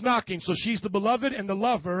lover is knocking. So she's the beloved, and the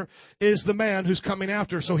lover is the man who's coming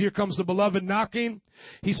after her. So here comes the beloved knocking.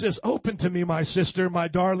 He says, open to me, my sister, my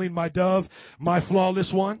darling, my dove, my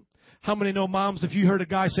flawless one. How many know, moms, if you heard a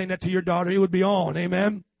guy saying that to your daughter, it would be on.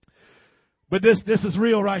 Amen? But this is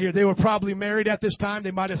real right here. They were probably married at this time.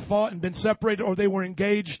 They might have fought and been separated, or they were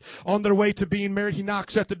engaged on their way to being married. He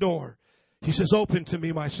knocks at the door. He says, open to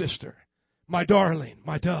me, my sister, my darling,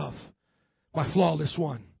 my dove, my flawless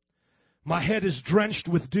one. My head is drenched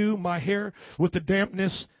with dew, my hair with the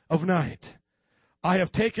dampness of night. I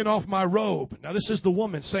have taken off my robe. Now this is the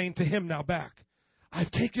woman saying to him now back,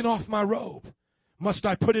 I've taken off my robe. Must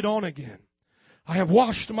I put it on again? I have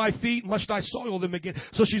washed my feet. Must I soil them again?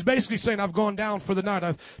 So she's basically saying, I've gone down for the night.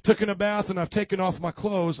 I've taken a bath and I've taken off my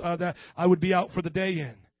clothes that I would be out for the day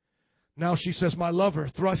in. Now she says, my lover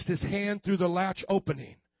thrust his hand through the latch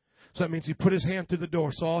opening. So that means he put his hand through the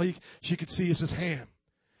door. So all she could see is his hand.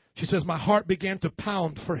 She says, my heart began to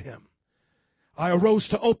pound for him. I arose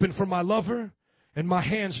to open for my lover, and my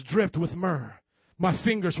hands dripped with myrrh. My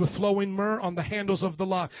fingers with flowing myrrh on the handles of the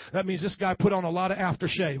lock. That means this guy put on a lot of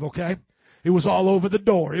aftershave, okay? It was all over the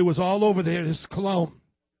door. It was all over there, his cologne.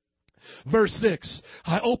 Verse 6,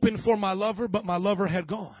 I opened for my lover, but my lover had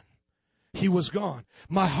gone. He was gone.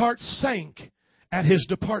 My heart sank at his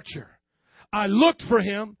departure. I looked for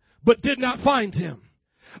him, but did not find him.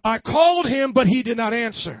 I called him, but he did not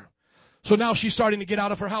answer. So now she's starting to get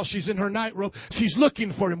out of her house. She's in her nightrobe. She's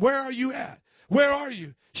looking for him. Where are you at? Where are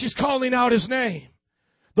you? She's calling out his name.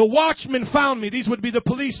 The watchmen found me. These would be the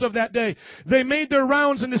police of that day. They made their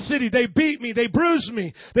rounds in the city. They beat me. They bruised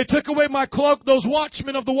me. They took away my cloak. Those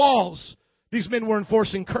watchmen of the walls. These men were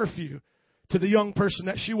enforcing curfew to the young person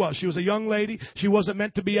that she was. She was a young lady. She wasn't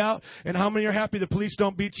meant to be out. And how many are happy the police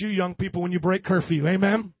don't beat you, young people, when you break curfew?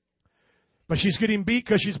 Amen? But she's getting beat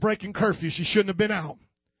because she's breaking curfew. She shouldn't have been out.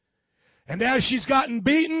 And as she's gotten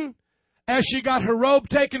beaten, as she got her robe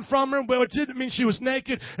taken from her, well, it didn't mean she was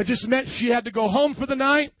naked. It just meant she had to go home for the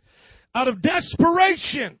night. Out of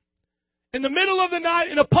desperation, in the middle of the night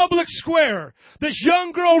in a public square, this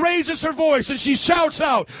young girl raises her voice and she shouts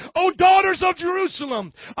out, "O daughters of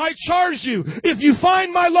Jerusalem, I charge you, if you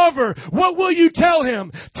find my lover, what will you tell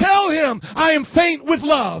him? Tell him I am faint with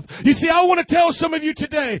love." You see, I want to tell some of you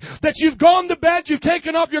today that you've gone to bed, you've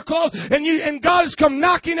taken off your clothes, and God has come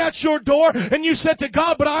knocking at your door, and you said to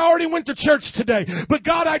God, "But I already went to church today. But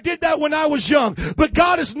God, I did that when I was young." But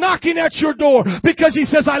God is knocking at your door because He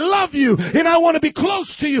says, "I love you, and I want to be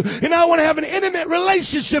close to you, and I want to have an intimate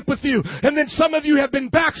relationship with you." And then some of you have been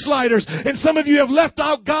backsliders, and some of you have left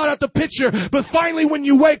out God out the picture. But finally, when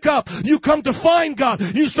you wake up, you come to find God.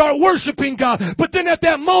 You start worshiping God. But then at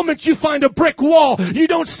that moment, you find a brick wall. You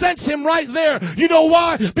don't sense Him right there. You know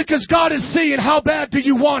why? Because God is seeing how bad do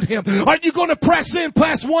you want Him. Are you going to press in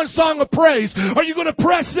past one song of praise? Are you going to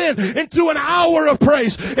press in into an hour of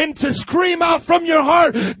praise and to scream out from your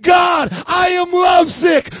heart, "God, I am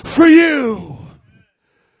lovesick for you"?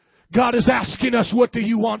 God is asking us, what do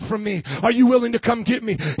you want from me? Are you willing to come get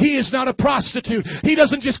me? He is not a prostitute. He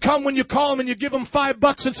doesn't just come when you call Him and you give Him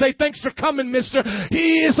 $5 and say, "Thanks for coming, mister."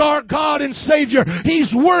 He is our God and Savior.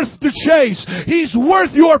 He's worth the chase. He's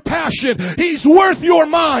worth your passion. He's worth your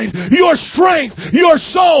mind, your strength, your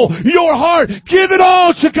soul, your heart. Give it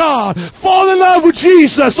all to God. Fall in love with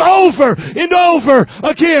Jesus over and over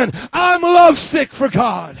again. I'm lovesick for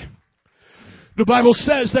God. The Bible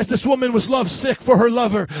says that this woman was lovesick for her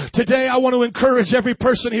lover. Today, I want to encourage every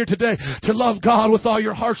person here today to love God with all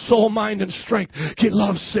your heart, soul, mind, and strength. Get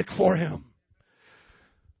lovesick for Him.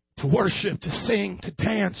 To worship, to sing, to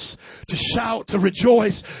dance, to shout, to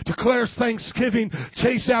rejoice, declare thanksgiving,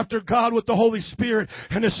 chase after God with the Holy Spirit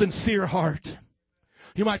and a sincere heart.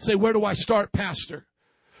 You might say, "Where do I start, Pastor?"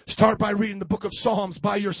 Start by reading the book of Psalms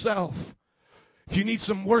by yourself. If you need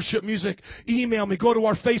some worship music, email me. Go to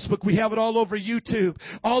our Facebook. We have it all over YouTube.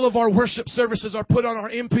 All of our worship services are put on our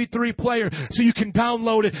MP3 player so you can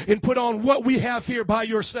download it and put on what we have here by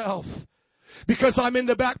yourself. Because I'm in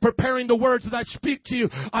the back preparing the words that I speak to you,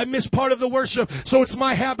 I miss part of the worship. So it's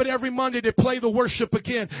my habit every Monday to play the worship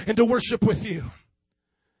again and to worship with you.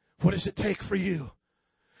 What does it take for you?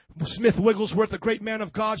 Smith Wigglesworth, a great man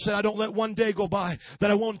of God, said, "I don't let one day go by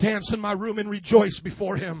that I won't dance in my room and rejoice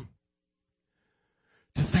before Him."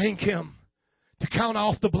 To thank Him, to count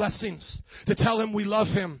off the blessings, to tell Him we love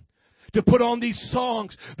Him, to put on these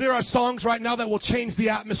songs. There are songs right now that will change the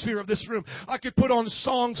atmosphere of this room. I could put on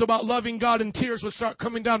songs about loving God and tears would start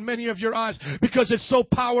coming down many of your eyes because it's so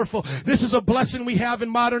powerful. This is a blessing we have in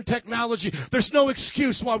modern technology. There's no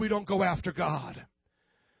excuse why we don't go after God.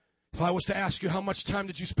 If I was to ask you, how much time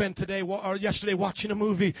did you spend today or yesterday watching a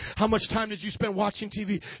movie? How much time did you spend watching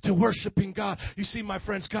TV to worshiping God? You see, my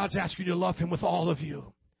friends, God's asking you to love Him with all of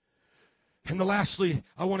you. And lastly,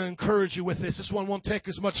 I want to encourage you with this. This one won't take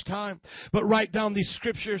as much time, but write down these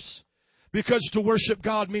scriptures, because to worship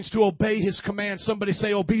God means to obey His commands. Somebody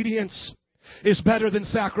say, obedience is better than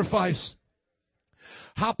sacrifice.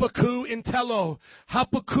 Hapakuo intello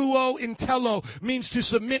means to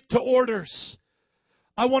submit to orders.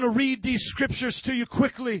 I want to read these scriptures to you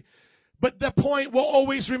quickly, but the point will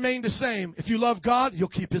always remain the same. If you love God, you'll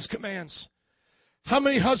keep His commands. How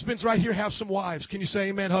many husbands right here have some wives? Can you say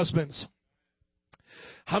amen, husbands?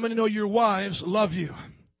 How many know your wives love you?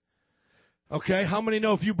 Okay, how many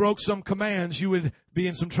know if you broke some commands, you would be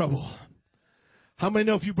in some trouble? How many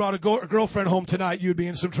know if you brought a girlfriend home tonight, you'd be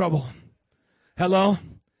in some trouble? Hello?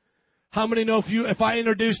 How many know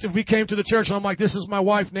if we came to the church and I'm like, "This is my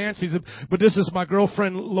wife, Nancy, but this is my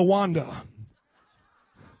girlfriend, LaWanda."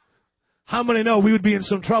 How many know we would be in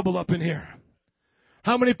some trouble up in here?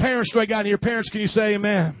 How many parents do I got in here? Parents, can you say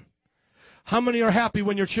amen? How many are happy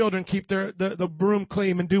when your children keep the broom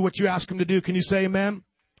clean and do what you ask them to do? Can you say amen?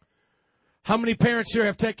 How many parents here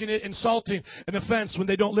have taken it insulting and offense when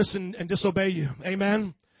they don't listen and disobey you?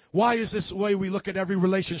 Amen? Why is this the way we look at every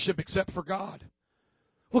relationship except for God?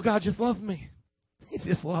 Well, God just loved me. He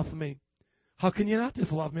just loved me. How can you not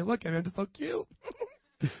just love me? Look at me, I'm just so cute.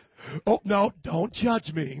 Oh, no, don't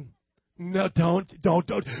judge me. No, don't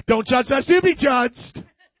judge us to be judged.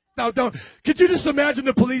 No, don't. Could you just imagine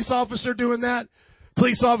the police officer doing that?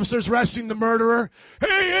 Police officers arresting the murderer.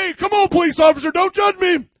 Hey, come on, police officer, don't judge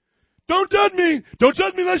me. Don't judge me. Don't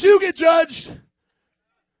judge me unless you get judged.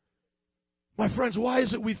 My friends, why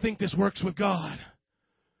is it we think this works with God?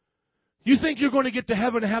 You think you're going to get to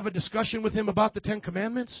heaven and have a discussion with him about the 10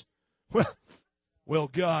 Commandments?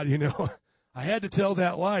 Well, God, I had to tell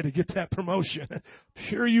that lie to get that promotion.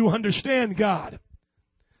 Sure you understand God.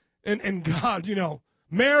 And God,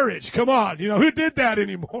 marriage, come on, who did that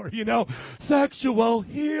anymore? Sexual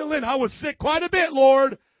healing. I was sick quite a bit,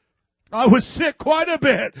 Lord. I was sick quite a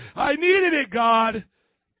bit. I needed it, God.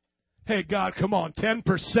 Hey, God, come on,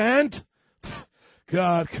 10%?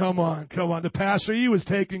 God, come on. The pastor, he was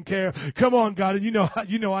taking care. Come on, God, and you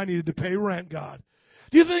know I needed to pay rent, God.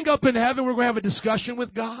 Do you think up in heaven we're going to have a discussion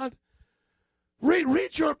with God? Read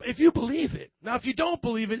if you believe it. Now, if you don't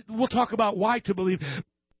believe it, we'll talk about why to believe.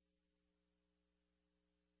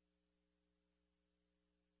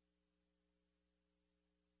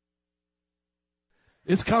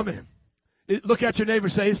 It's coming. Look at your neighbor,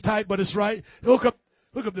 say it's tight, but it's right. Look up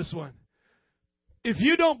this one. If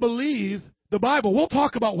you don't believe the Bible, we'll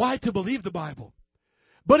talk about why to believe the Bible.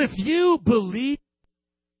 But if you believe,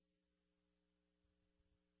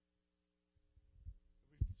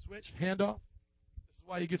 switch, handoff. This is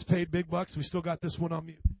why he gets paid big bucks. We still got this one on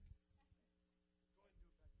mute.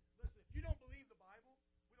 Listen, if you don't believe the Bible,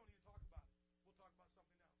 we don't need to talk about it. We'll talk about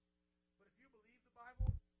something else. But if you believe the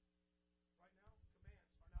Bible, right now,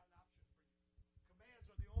 commands are not an option for you. Commands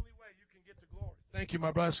are the only way you can get to glory. Thank you,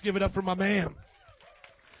 my brother. Let's give it up for my man.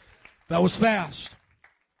 That was fast.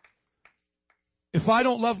 If I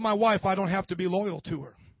don't love my wife, I don't have to be loyal to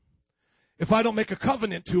her. If I don't make a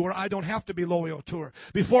covenant to her, I don't have to be loyal to her.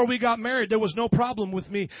 Before we got married, there was no problem with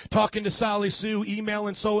me talking to Sally Sue,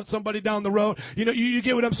 emailing somebody down the road. You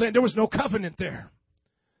get what I'm saying? There was no covenant there.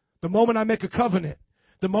 The moment I make a covenant,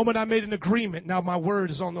 the moment I made an agreement, now my word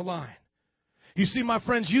is on the line. You see, my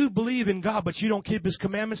friends, you believe in God, but you don't keep His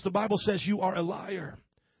commandments. The Bible says you are a liar.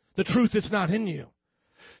 The truth is not in you.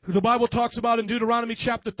 The Bible talks about in Deuteronomy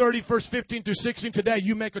chapter 30, verse 15 through 16, today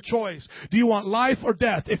you make a choice. Do you want life or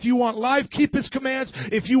death? If you want life, keep His commands.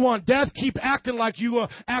 If you want death, keep acting like you are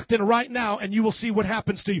acting right now, and you will see what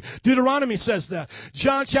happens to you. Deuteronomy says that.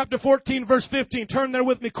 John chapter 14, verse 15. Turn there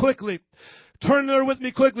with me quickly.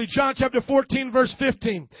 John chapter 14, verse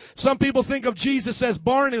 15. Some people think of Jesus as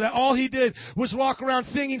Barney, that all He did was walk around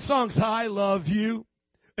singing songs. I love you,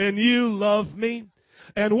 and you love me.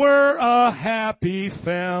 And we're a happy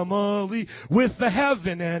family with a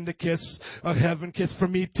heaven and a heaven kiss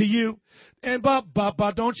from me to you. And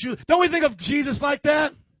don't we think of Jesus like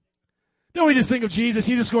that? Don't we just think of Jesus?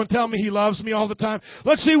 He's just going to tell me He loves me all the time.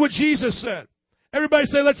 Let's see what Jesus said. Everybody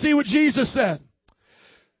say, let's see what Jesus said.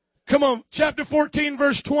 Come on, chapter 14,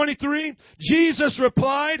 verse 23. Jesus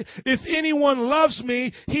replied, if anyone loves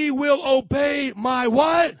me, he will obey my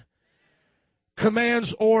what?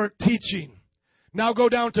 Commands or teaching. Now go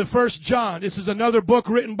down to 1 John. This is another book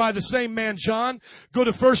written by the same man, John. Go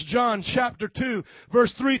to 1 John chapter 2,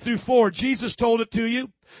 verse 3 through 4. Jesus told it to you.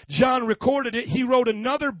 John recorded it. He wrote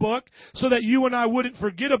another book so that you and I wouldn't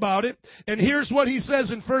forget about it. And here's what he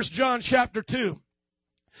says in 1 John chapter 2.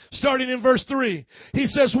 Starting in verse 3. He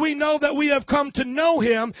says, we know that we have come to know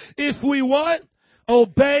Him if we what?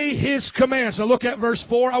 Obey His commands. Now look at verse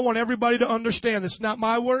 4. I want everybody to understand. It's not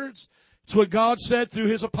my words. It's what God said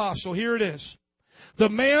through His apostle. Here it is. The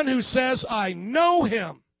man who says, I know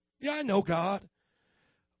Him. Yeah, I know God.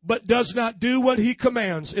 But does not do what He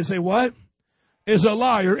commands is a what? Is a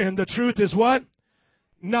liar. And the truth is what?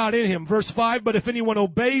 Not in him. Verse 5, but if anyone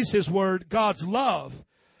obeys His word, God's love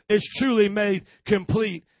is truly made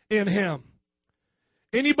complete in him.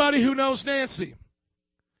 Anybody who knows Nancy?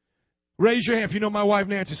 Raise your hand if you know my wife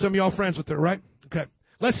Nancy. Some of y'all friends with her, right? Okay.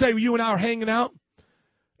 Let's say you and I are hanging out.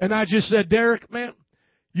 And I just said, Derek, man,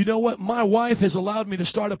 you know what? My wife has allowed me to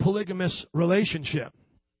start a polygamous relationship.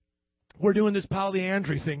 We're doing this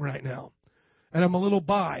polyandry thing right now. And I'm a little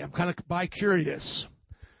I'm kind of bi-curious.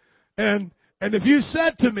 And if you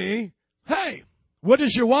said to me, hey, what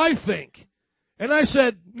does your wife think? And I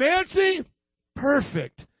said, Nancy,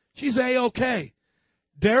 perfect. She's A-okay.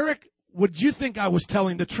 Derek, would you think I was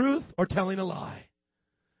telling the truth or telling a lie?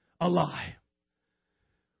 A lie.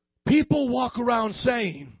 People walk around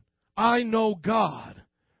saying, I know God.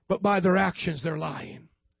 But by their actions, they're lying.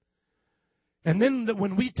 And then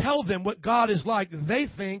when we tell them what God is like, they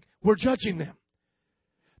think we're judging them.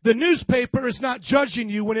 The newspaper is not judging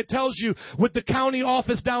you when it tells you what the county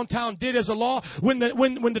office downtown did as a law. When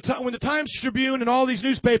the Times Tribune and all these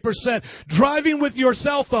newspapers said driving with your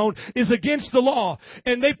cell phone is against the law,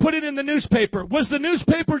 and they put it in the newspaper, was the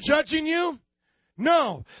newspaper judging you?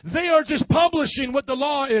 No, they are just publishing what the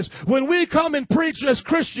law is. When we come and preach as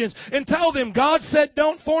Christians and tell them God said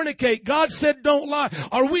don't fornicate, God said don't lie,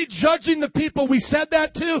 are we judging the people we said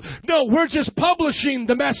that to? No, we're just publishing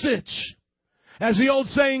the message. As the old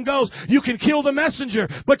saying goes, you can kill the messenger,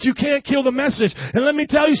 but you can't kill the message. And let me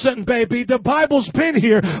tell you something, baby. The Bible's been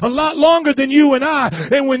here a lot longer than you and I.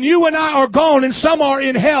 And when you and I are gone and some are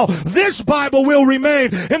in hell, this Bible will remain.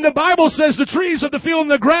 And the Bible says the trees of the field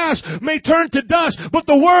and the grass may turn to dust, but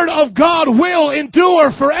the word of God will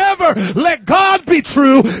endure forever. Let God be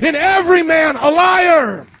true and every man a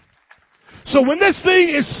liar. So when this thing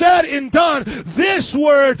is said and done, this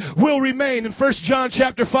word will remain. In 1 John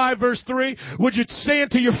chapter 5 verse 3, would you stand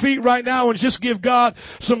to your feet right now and just give God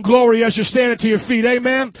some glory as you're standing to your feet?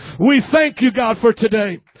 Amen. We thank you, God, for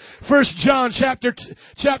today. 1 John chapter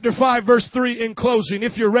 5 verse 3 in closing.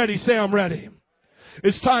 If you're ready, say I'm ready.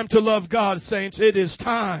 It's time to love God, saints. It is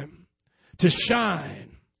time to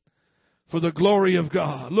shine for the glory of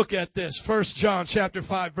God. Look at this. 1 John chapter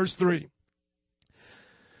 5 verse 3.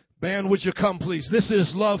 Man, would you come, please? This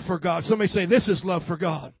is love for God. Somebody say, this is love for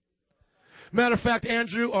God. Matter of fact,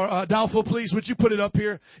 Andrew or Adolfo, please, would you put it up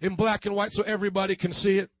here in black and white so everybody can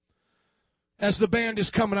see it? As the band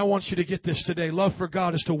is coming, I want you to get this today. Love for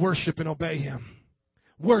God is to worship and obey Him.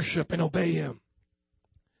 Worship and obey Him.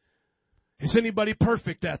 Is anybody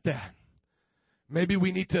perfect at that? Maybe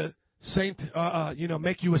we need to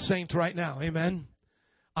make you a saint right now. Amen.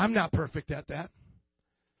 I'm not perfect at that.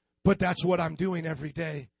 But that's what I'm doing every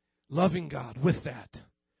day. Loving God with that.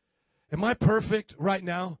 Am I perfect right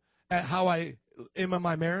now at how I am in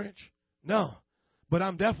my marriage? No. But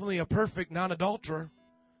I'm definitely a perfect non-adulterer.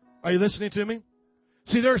 Are you listening to me?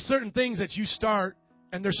 See, there are certain things that you start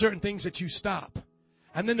and there's certain things that you stop.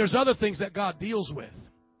 And then there's other things that God deals with.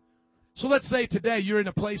 So let's say today you're in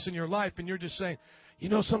a place in your life and you're just saying,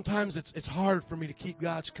 sometimes it's hard for me to keep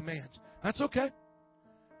God's commands. That's okay.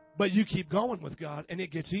 But you keep going with God and it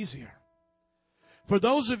gets easier. For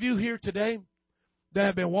those of you here today that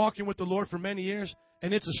have been walking with the Lord for many years,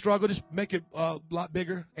 and it's a struggle, just make it a lot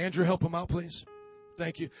bigger. Andrew, help him out, please.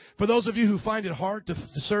 Thank you. For those of you who find it hard to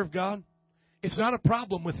serve God, it's not a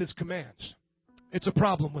problem with His commands. It's a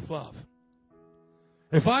problem with love.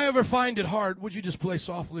 If I ever find it hard, would you just play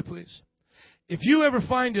softly, please? If you ever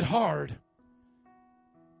find it hard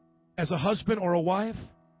as a husband or a wife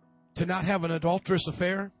to not have an adulterous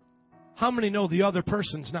affair, how many know the other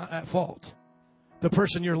person's not at fault? The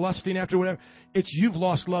person you're lusting after, whatever. It's you've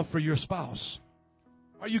lost love for your spouse.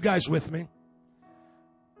 Are you guys with me?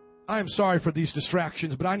 I am sorry for these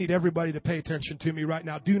distractions, but I need everybody to pay attention to me right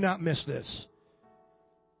now. Do not miss this.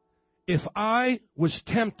 If I was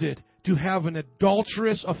tempted to have an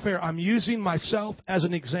adulterous affair, I'm using myself as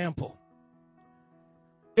an example.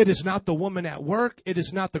 It is not the woman at work. It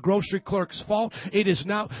is not the grocery clerk's fault. It is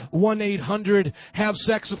not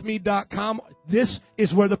 1-800-HaveSexWithMe.com. This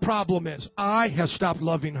is where the problem is. I have stopped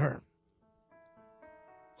loving her.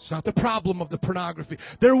 It's not the problem of the pornography.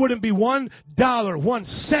 There wouldn't be $1, 1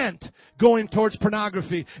 cent going towards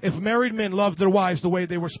pornography if married men loved their wives the way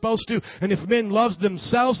they were supposed to, and if men loved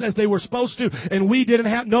themselves as they were supposed to, and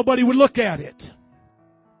nobody would look at it.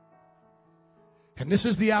 And this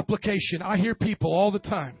is the application. I hear people all the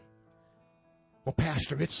time. Well,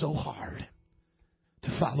 Pastor, it's so hard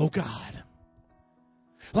to follow God.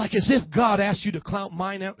 Like as if God asked you to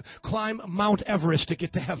climb Mount Everest to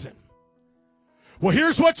get to heaven. Well,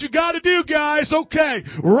 here's what you got to do, guys. Okay,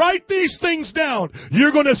 write these things down.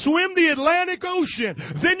 You're going to swim the Atlantic Ocean.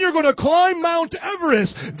 Then you're going to climb Mount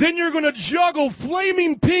Everest. Then you're going to juggle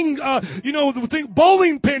flaming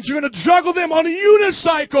bowling pins. You're going to juggle them on a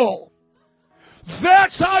unicycle.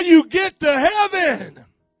 That's how you get to heaven.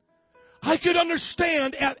 I could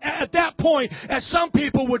understand at that point, as some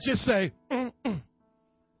people would just say,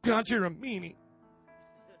 God, you're a meanie.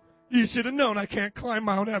 You should have known I can't climb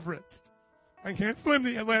Mount Everest. I can't swim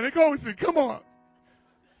the Atlantic Ocean. Come on.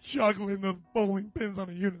 Juggling those bowling pins on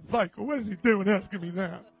a unicycle. What is he doing asking me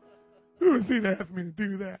that? Who is he to ask me to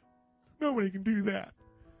do that? Nobody can do that.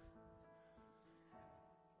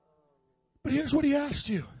 But here's what he asked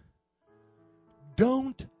you.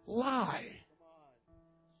 Don't lie.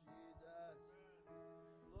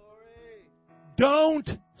 Don't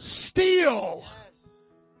steal.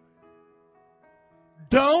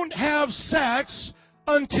 Don't have sex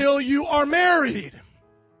until you are married.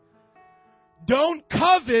 Don't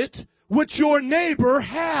covet what your neighbor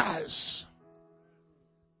has.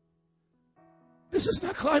 This is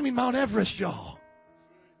not climbing Mount Everest, y'all.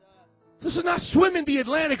 This is not swimming the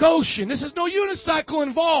Atlantic Ocean. This is no unicycle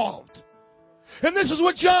involved. And this is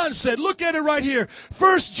what John said. Look at it right here.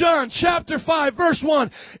 1 John chapter 5, verse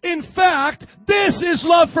 1. In fact, this is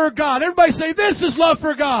love for God. Everybody say, this is love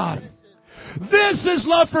for God. This is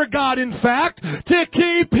love for God, in fact, to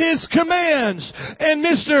keep His commands. And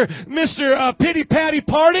Mr. Pity Patty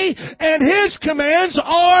Party and His commands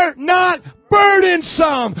are not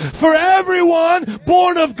burdensome. For everyone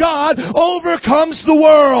born of God overcomes the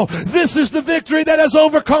world. This is the victory that has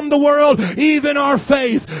overcome the world, even our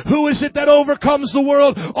faith. Who is it that overcomes the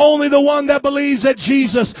world? Only the one that believes that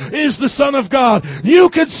Jesus is the Son of God.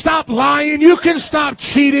 You can stop lying. You can stop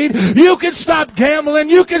cheating. You can stop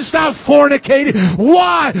gambling. You can stop fornicating.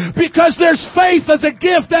 Why? Because there's faith as a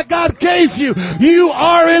gift that God gave you. You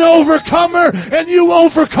are an overcomer, and you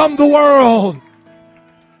overcome the world.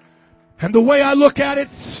 And the way I look at it,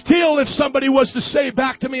 still, if somebody was to say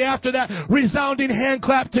back to me after that resounding hand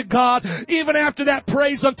clap to God, even after that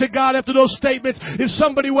praise unto God, after those statements, if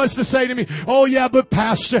somebody was to say to me, oh yeah, but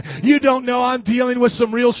Pastor, you don't know, I'm dealing with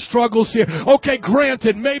some real struggles here. Okay,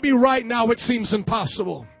 granted, maybe right now it seems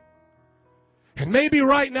impossible. And maybe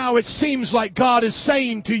right now it seems like God is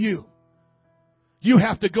saying to you, you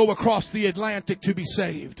have to go across the Atlantic to be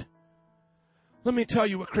saved. Let me tell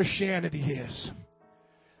you what Christianity is.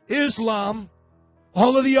 Islam,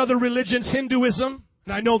 all of the other religions, Hinduism,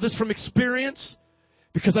 and I know this from experience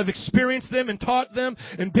because I've experienced them and taught them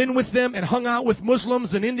and been with them and hung out with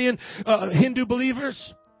Muslims and Indian Hindu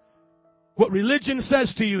believers. What religion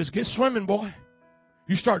says to you is get swimming, boy.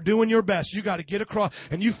 You start doing your best. You got to get across,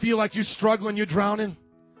 and you feel like you're struggling, you're drowning.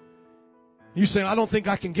 You say, I don't think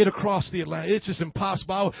I can get across the Atlantic. It's just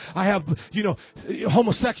impossible. I have,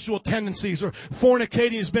 homosexual tendencies, or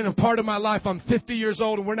fornicating has been a part of my life. I'm 50 years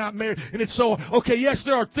old and we're not married. And it's so, okay, yes,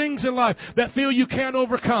 there are things in life that feel you can't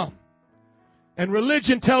overcome. And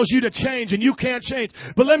religion tells you to change and you can't change.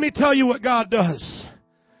 But let me tell you what God does.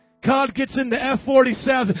 God gets in the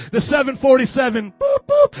F-47, the 747, boop,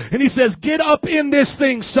 boop, and He says, get up in this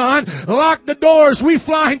thing, son. Lock the doors. We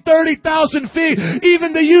flying 30,000 feet.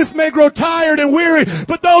 Even the youth may grow tired and weary,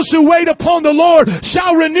 but those who wait upon the Lord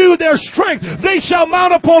shall renew their strength. They shall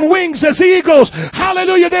mount upon wings as eagles.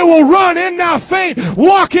 Hallelujah. They will run and not faint,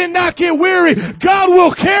 walk and not get weary. God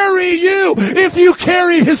will carry you if you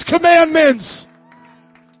carry His commandments.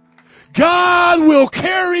 God will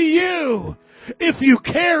carry you if you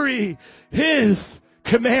carry His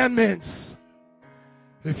commandments.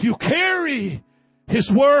 If you carry His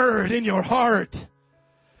word in your heart,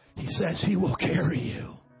 He says He will carry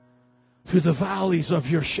you through the valleys of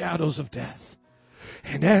your shadows of death.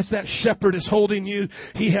 And as that shepherd is holding you,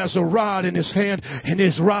 He has a rod in His hand, and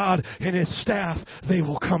His rod and His staff, they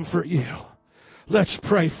will comfort you. Let's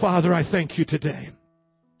pray. Father, I thank You today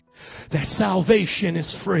that salvation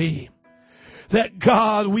is free. That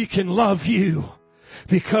God, we can love You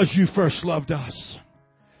because You first loved us.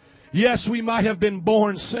 Yes, we might have been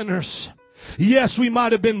born sinners. Yes, we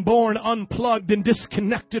might have been born unplugged and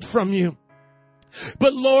disconnected from You.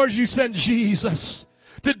 But Lord, You sent Jesus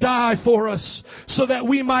to die for us so that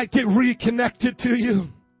we might get reconnected to You.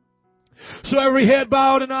 So every head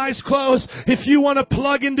bowed and eyes closed. If you want to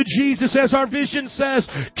plug into Jesus, as our vision says,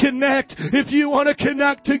 connect. If you want to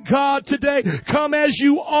connect to God today, come as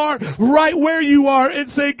you are, right where you are, and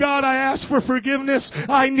say, God, I ask for forgiveness.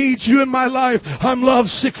 I need You in my life. I'm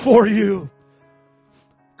lovesick for You.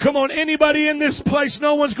 Come on, anybody in this place,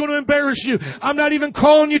 no one's going to embarrass you. I'm not even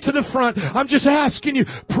calling you to the front. I'm just asking you,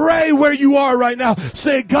 pray where you are right now.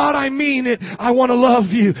 Say, God, I mean it. I want to love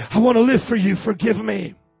You. I want to live for You. Forgive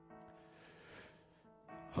me.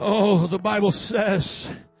 Oh, the Bible says,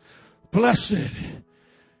 blessed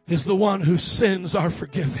is the one whose sins are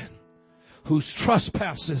forgiven, whose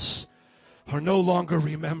trespasses are no longer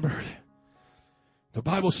remembered. The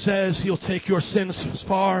Bible says He'll take your sins as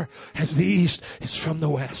far as the east is from the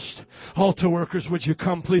west. Altar workers, would you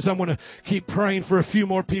come, please? I want to keep praying for a few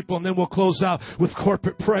more people, and then we'll close out with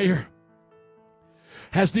corporate prayer.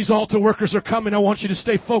 As these altar workers are coming, I want you to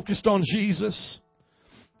stay focused on Jesus.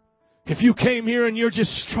 If you came here and you're just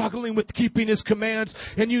struggling with keeping His commands,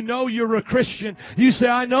 and you know you're a Christian, you say,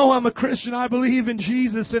 I know I'm a Christian, I believe in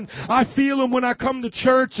Jesus, and I feel Him when I come to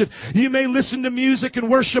church, and you may listen to music and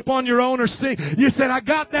worship on your own or sing. You said, I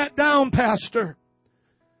got that down, Pastor,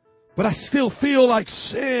 but I still feel like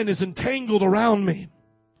sin is entangled around me.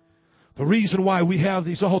 The reason why we have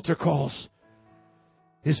these altar calls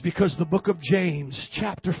is because the book of James,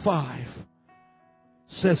 chapter 5,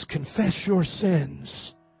 says, confess your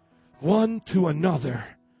sins one to another,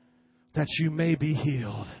 that you may be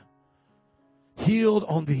healed. Healed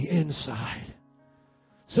on the inside.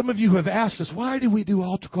 Some of you have asked us, why do we do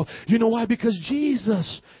altar calls? You know why? Because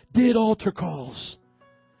Jesus did altar calls.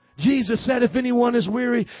 Jesus said, if anyone is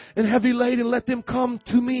weary and heavy laden, let them come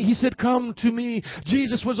to Me. He said, come to Me.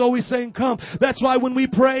 Jesus was always saying, come. That's why when we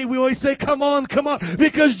pray, we always say, come on,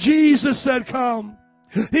 because Jesus said, come.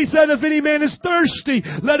 He said, if any man is thirsty,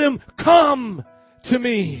 let him come to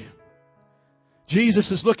Me.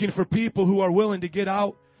 Jesus is looking for people who are willing to get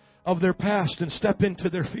out of their past and step into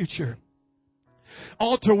their future.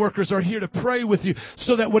 Altar workers are here to pray with you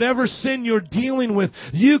so that whatever sin you're dealing with,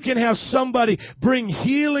 you can have somebody bring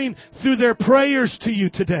healing through their prayers to you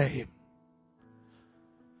today.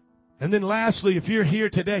 And then lastly, if you're here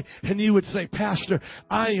today and you would say, Pastor,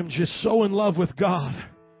 I am just so in love with God,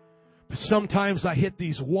 but sometimes I hit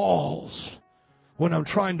these walls when I'm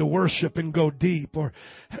trying to worship and go deep, or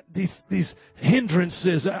these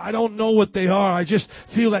hindrances, I don't know what they are. I just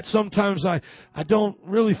feel that sometimes I don't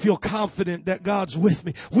really feel confident that God's with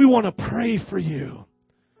me. We want to pray for you.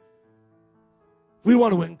 We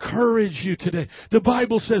want to encourage you today. The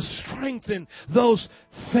Bible says, strengthen those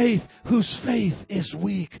whose faith is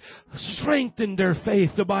weak. Strengthen their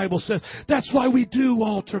faith, the Bible says. That's why we do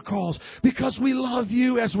altar calls, because we love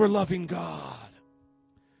you as we're loving God.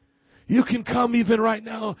 You can come even right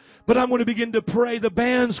now, but I'm going to begin to pray. The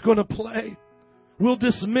band's going to play. We'll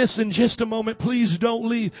dismiss in just a moment. Please don't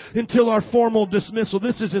leave until our formal dismissal.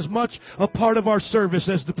 This is as much a part of our service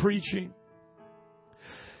as the preaching.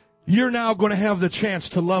 You're now going to have the chance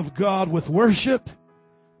to love God with worship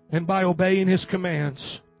and by obeying His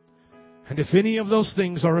commands. And if any of those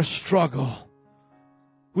things are a struggle,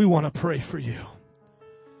 we want to pray for you.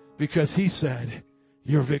 Because He said,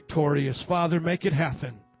 you're victorious. Father, make it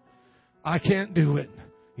happen. I can't do it.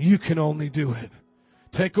 You can only do it.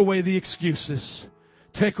 Take away the excuses.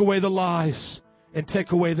 Take away the lies. And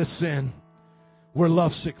take away the sin. We're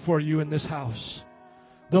lovesick for you in this house.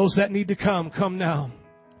 Those that need to come, come now.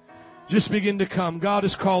 Just begin to come. God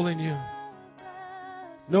is calling you.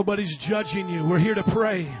 Nobody's judging you. We're here to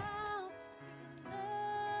pray.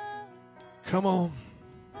 Come on.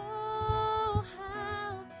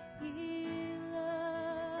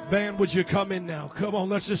 Band, would you come in now? Come on,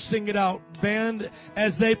 let's just sing it out. Band,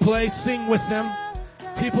 as they play, sing with them.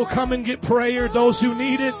 People come and get prayer, those who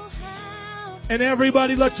need it. And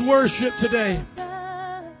everybody, let's worship today.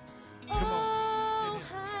 Come on.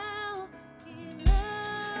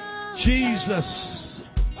 Jesus.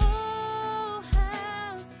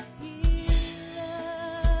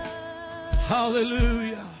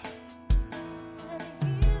 Hallelujah.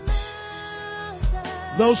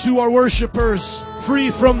 Those who are worshipers,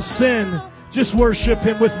 free from sin, just worship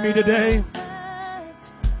Him with me today.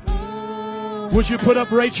 Would you put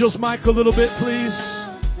up Rachel's mic a little bit, please?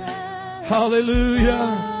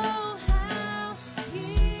 Hallelujah.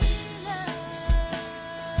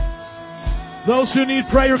 Those who need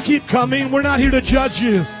prayer, keep coming. We're not here to judge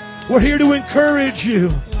you. We're here to encourage you.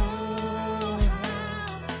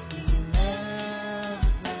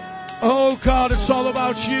 Oh God, it's all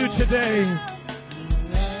about you today.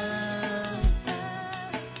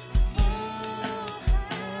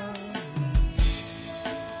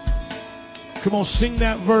 Come on, sing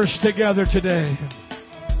that verse together today.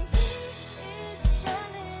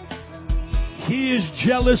 He is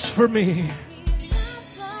jealous for me.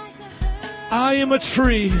 I am a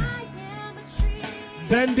tree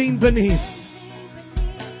bending beneath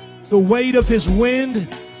the weight of His wind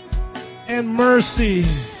and mercy.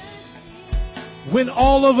 When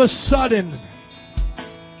all of a sudden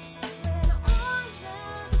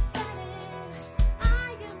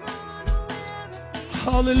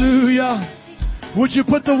hallelujah. Would you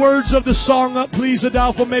put the words of the song up, please,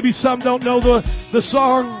 Adolfo? Maybe some don't know the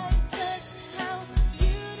song.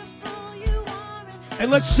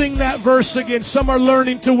 And let's sing that verse again. Some are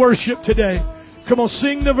learning to worship today. Come on,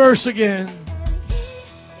 sing the verse again.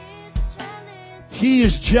 He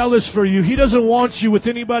is jealous for you. He doesn't want you with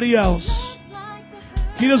anybody else.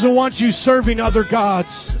 He doesn't want you serving other gods.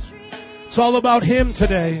 It's all about Him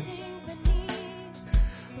today.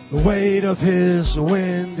 The weight of His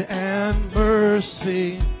wind and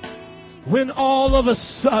mercy. When all of a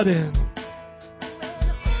sudden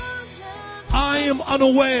I am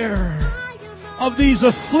unaware of these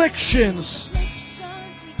afflictions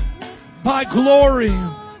by glory,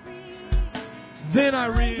 then I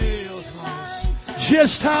realize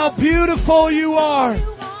just how beautiful you are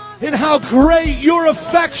and how great your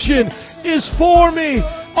affection is for me.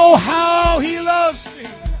 Oh, how He loves me.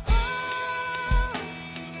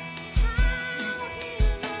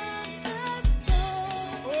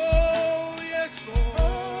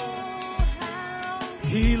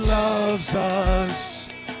 He loves us.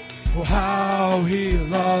 Oh, how He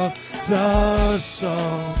loves us so.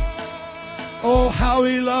 Oh, how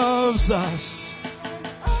He loves us.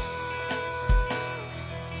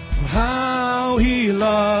 Oh, how He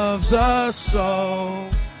loves us so.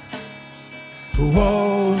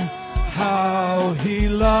 Oh, how He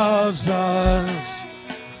loves us.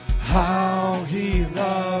 How He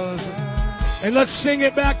loves us. And let's sing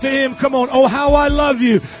it back to Him. Come on. Oh, how I love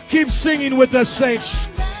you. Keep singing with us, saints.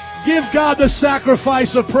 Give God the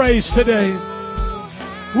sacrifice of praise today.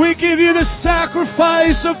 We give you the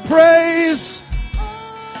sacrifice of praise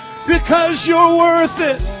because you're worth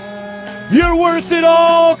it. You're worth it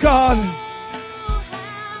all, God.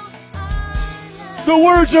 The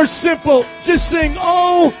words are simple. Just sing,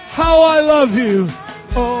 oh, how I love you.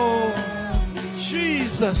 Oh,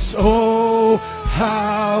 Jesus. Oh,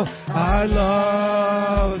 how I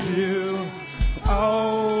love you.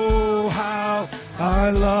 Oh, how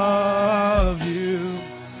I love you.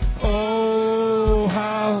 Oh,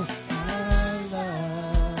 how I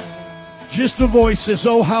love. Just the voices.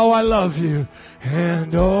 Oh, how I love you.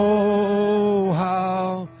 And oh,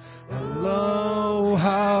 how I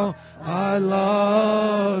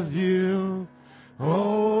love you.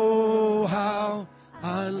 Oh, how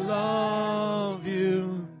I love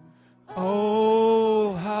you.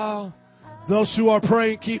 Oh, how. Those who are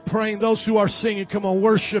praying, keep praying. Those who are singing, come on,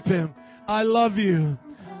 worship Him. I love you.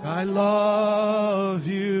 I love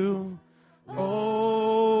you.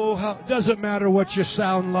 Oh, how. Doesn't matter what you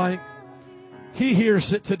sound like. He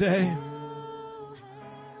hears it today.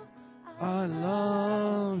 I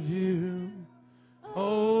love you.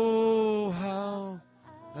 Oh, how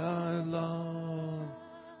I love.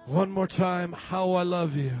 One more time. How I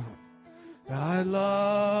love you. I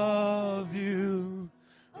love you.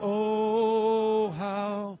 Oh,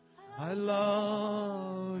 how I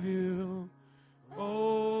love you.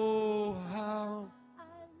 Oh, how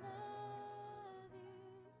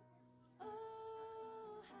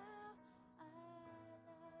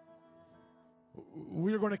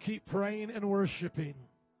we're going to keep praying and worshiping.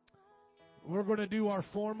 We're going to do our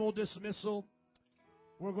formal dismissal.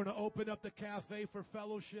 We're going to open up the cafe for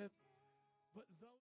fellowship. But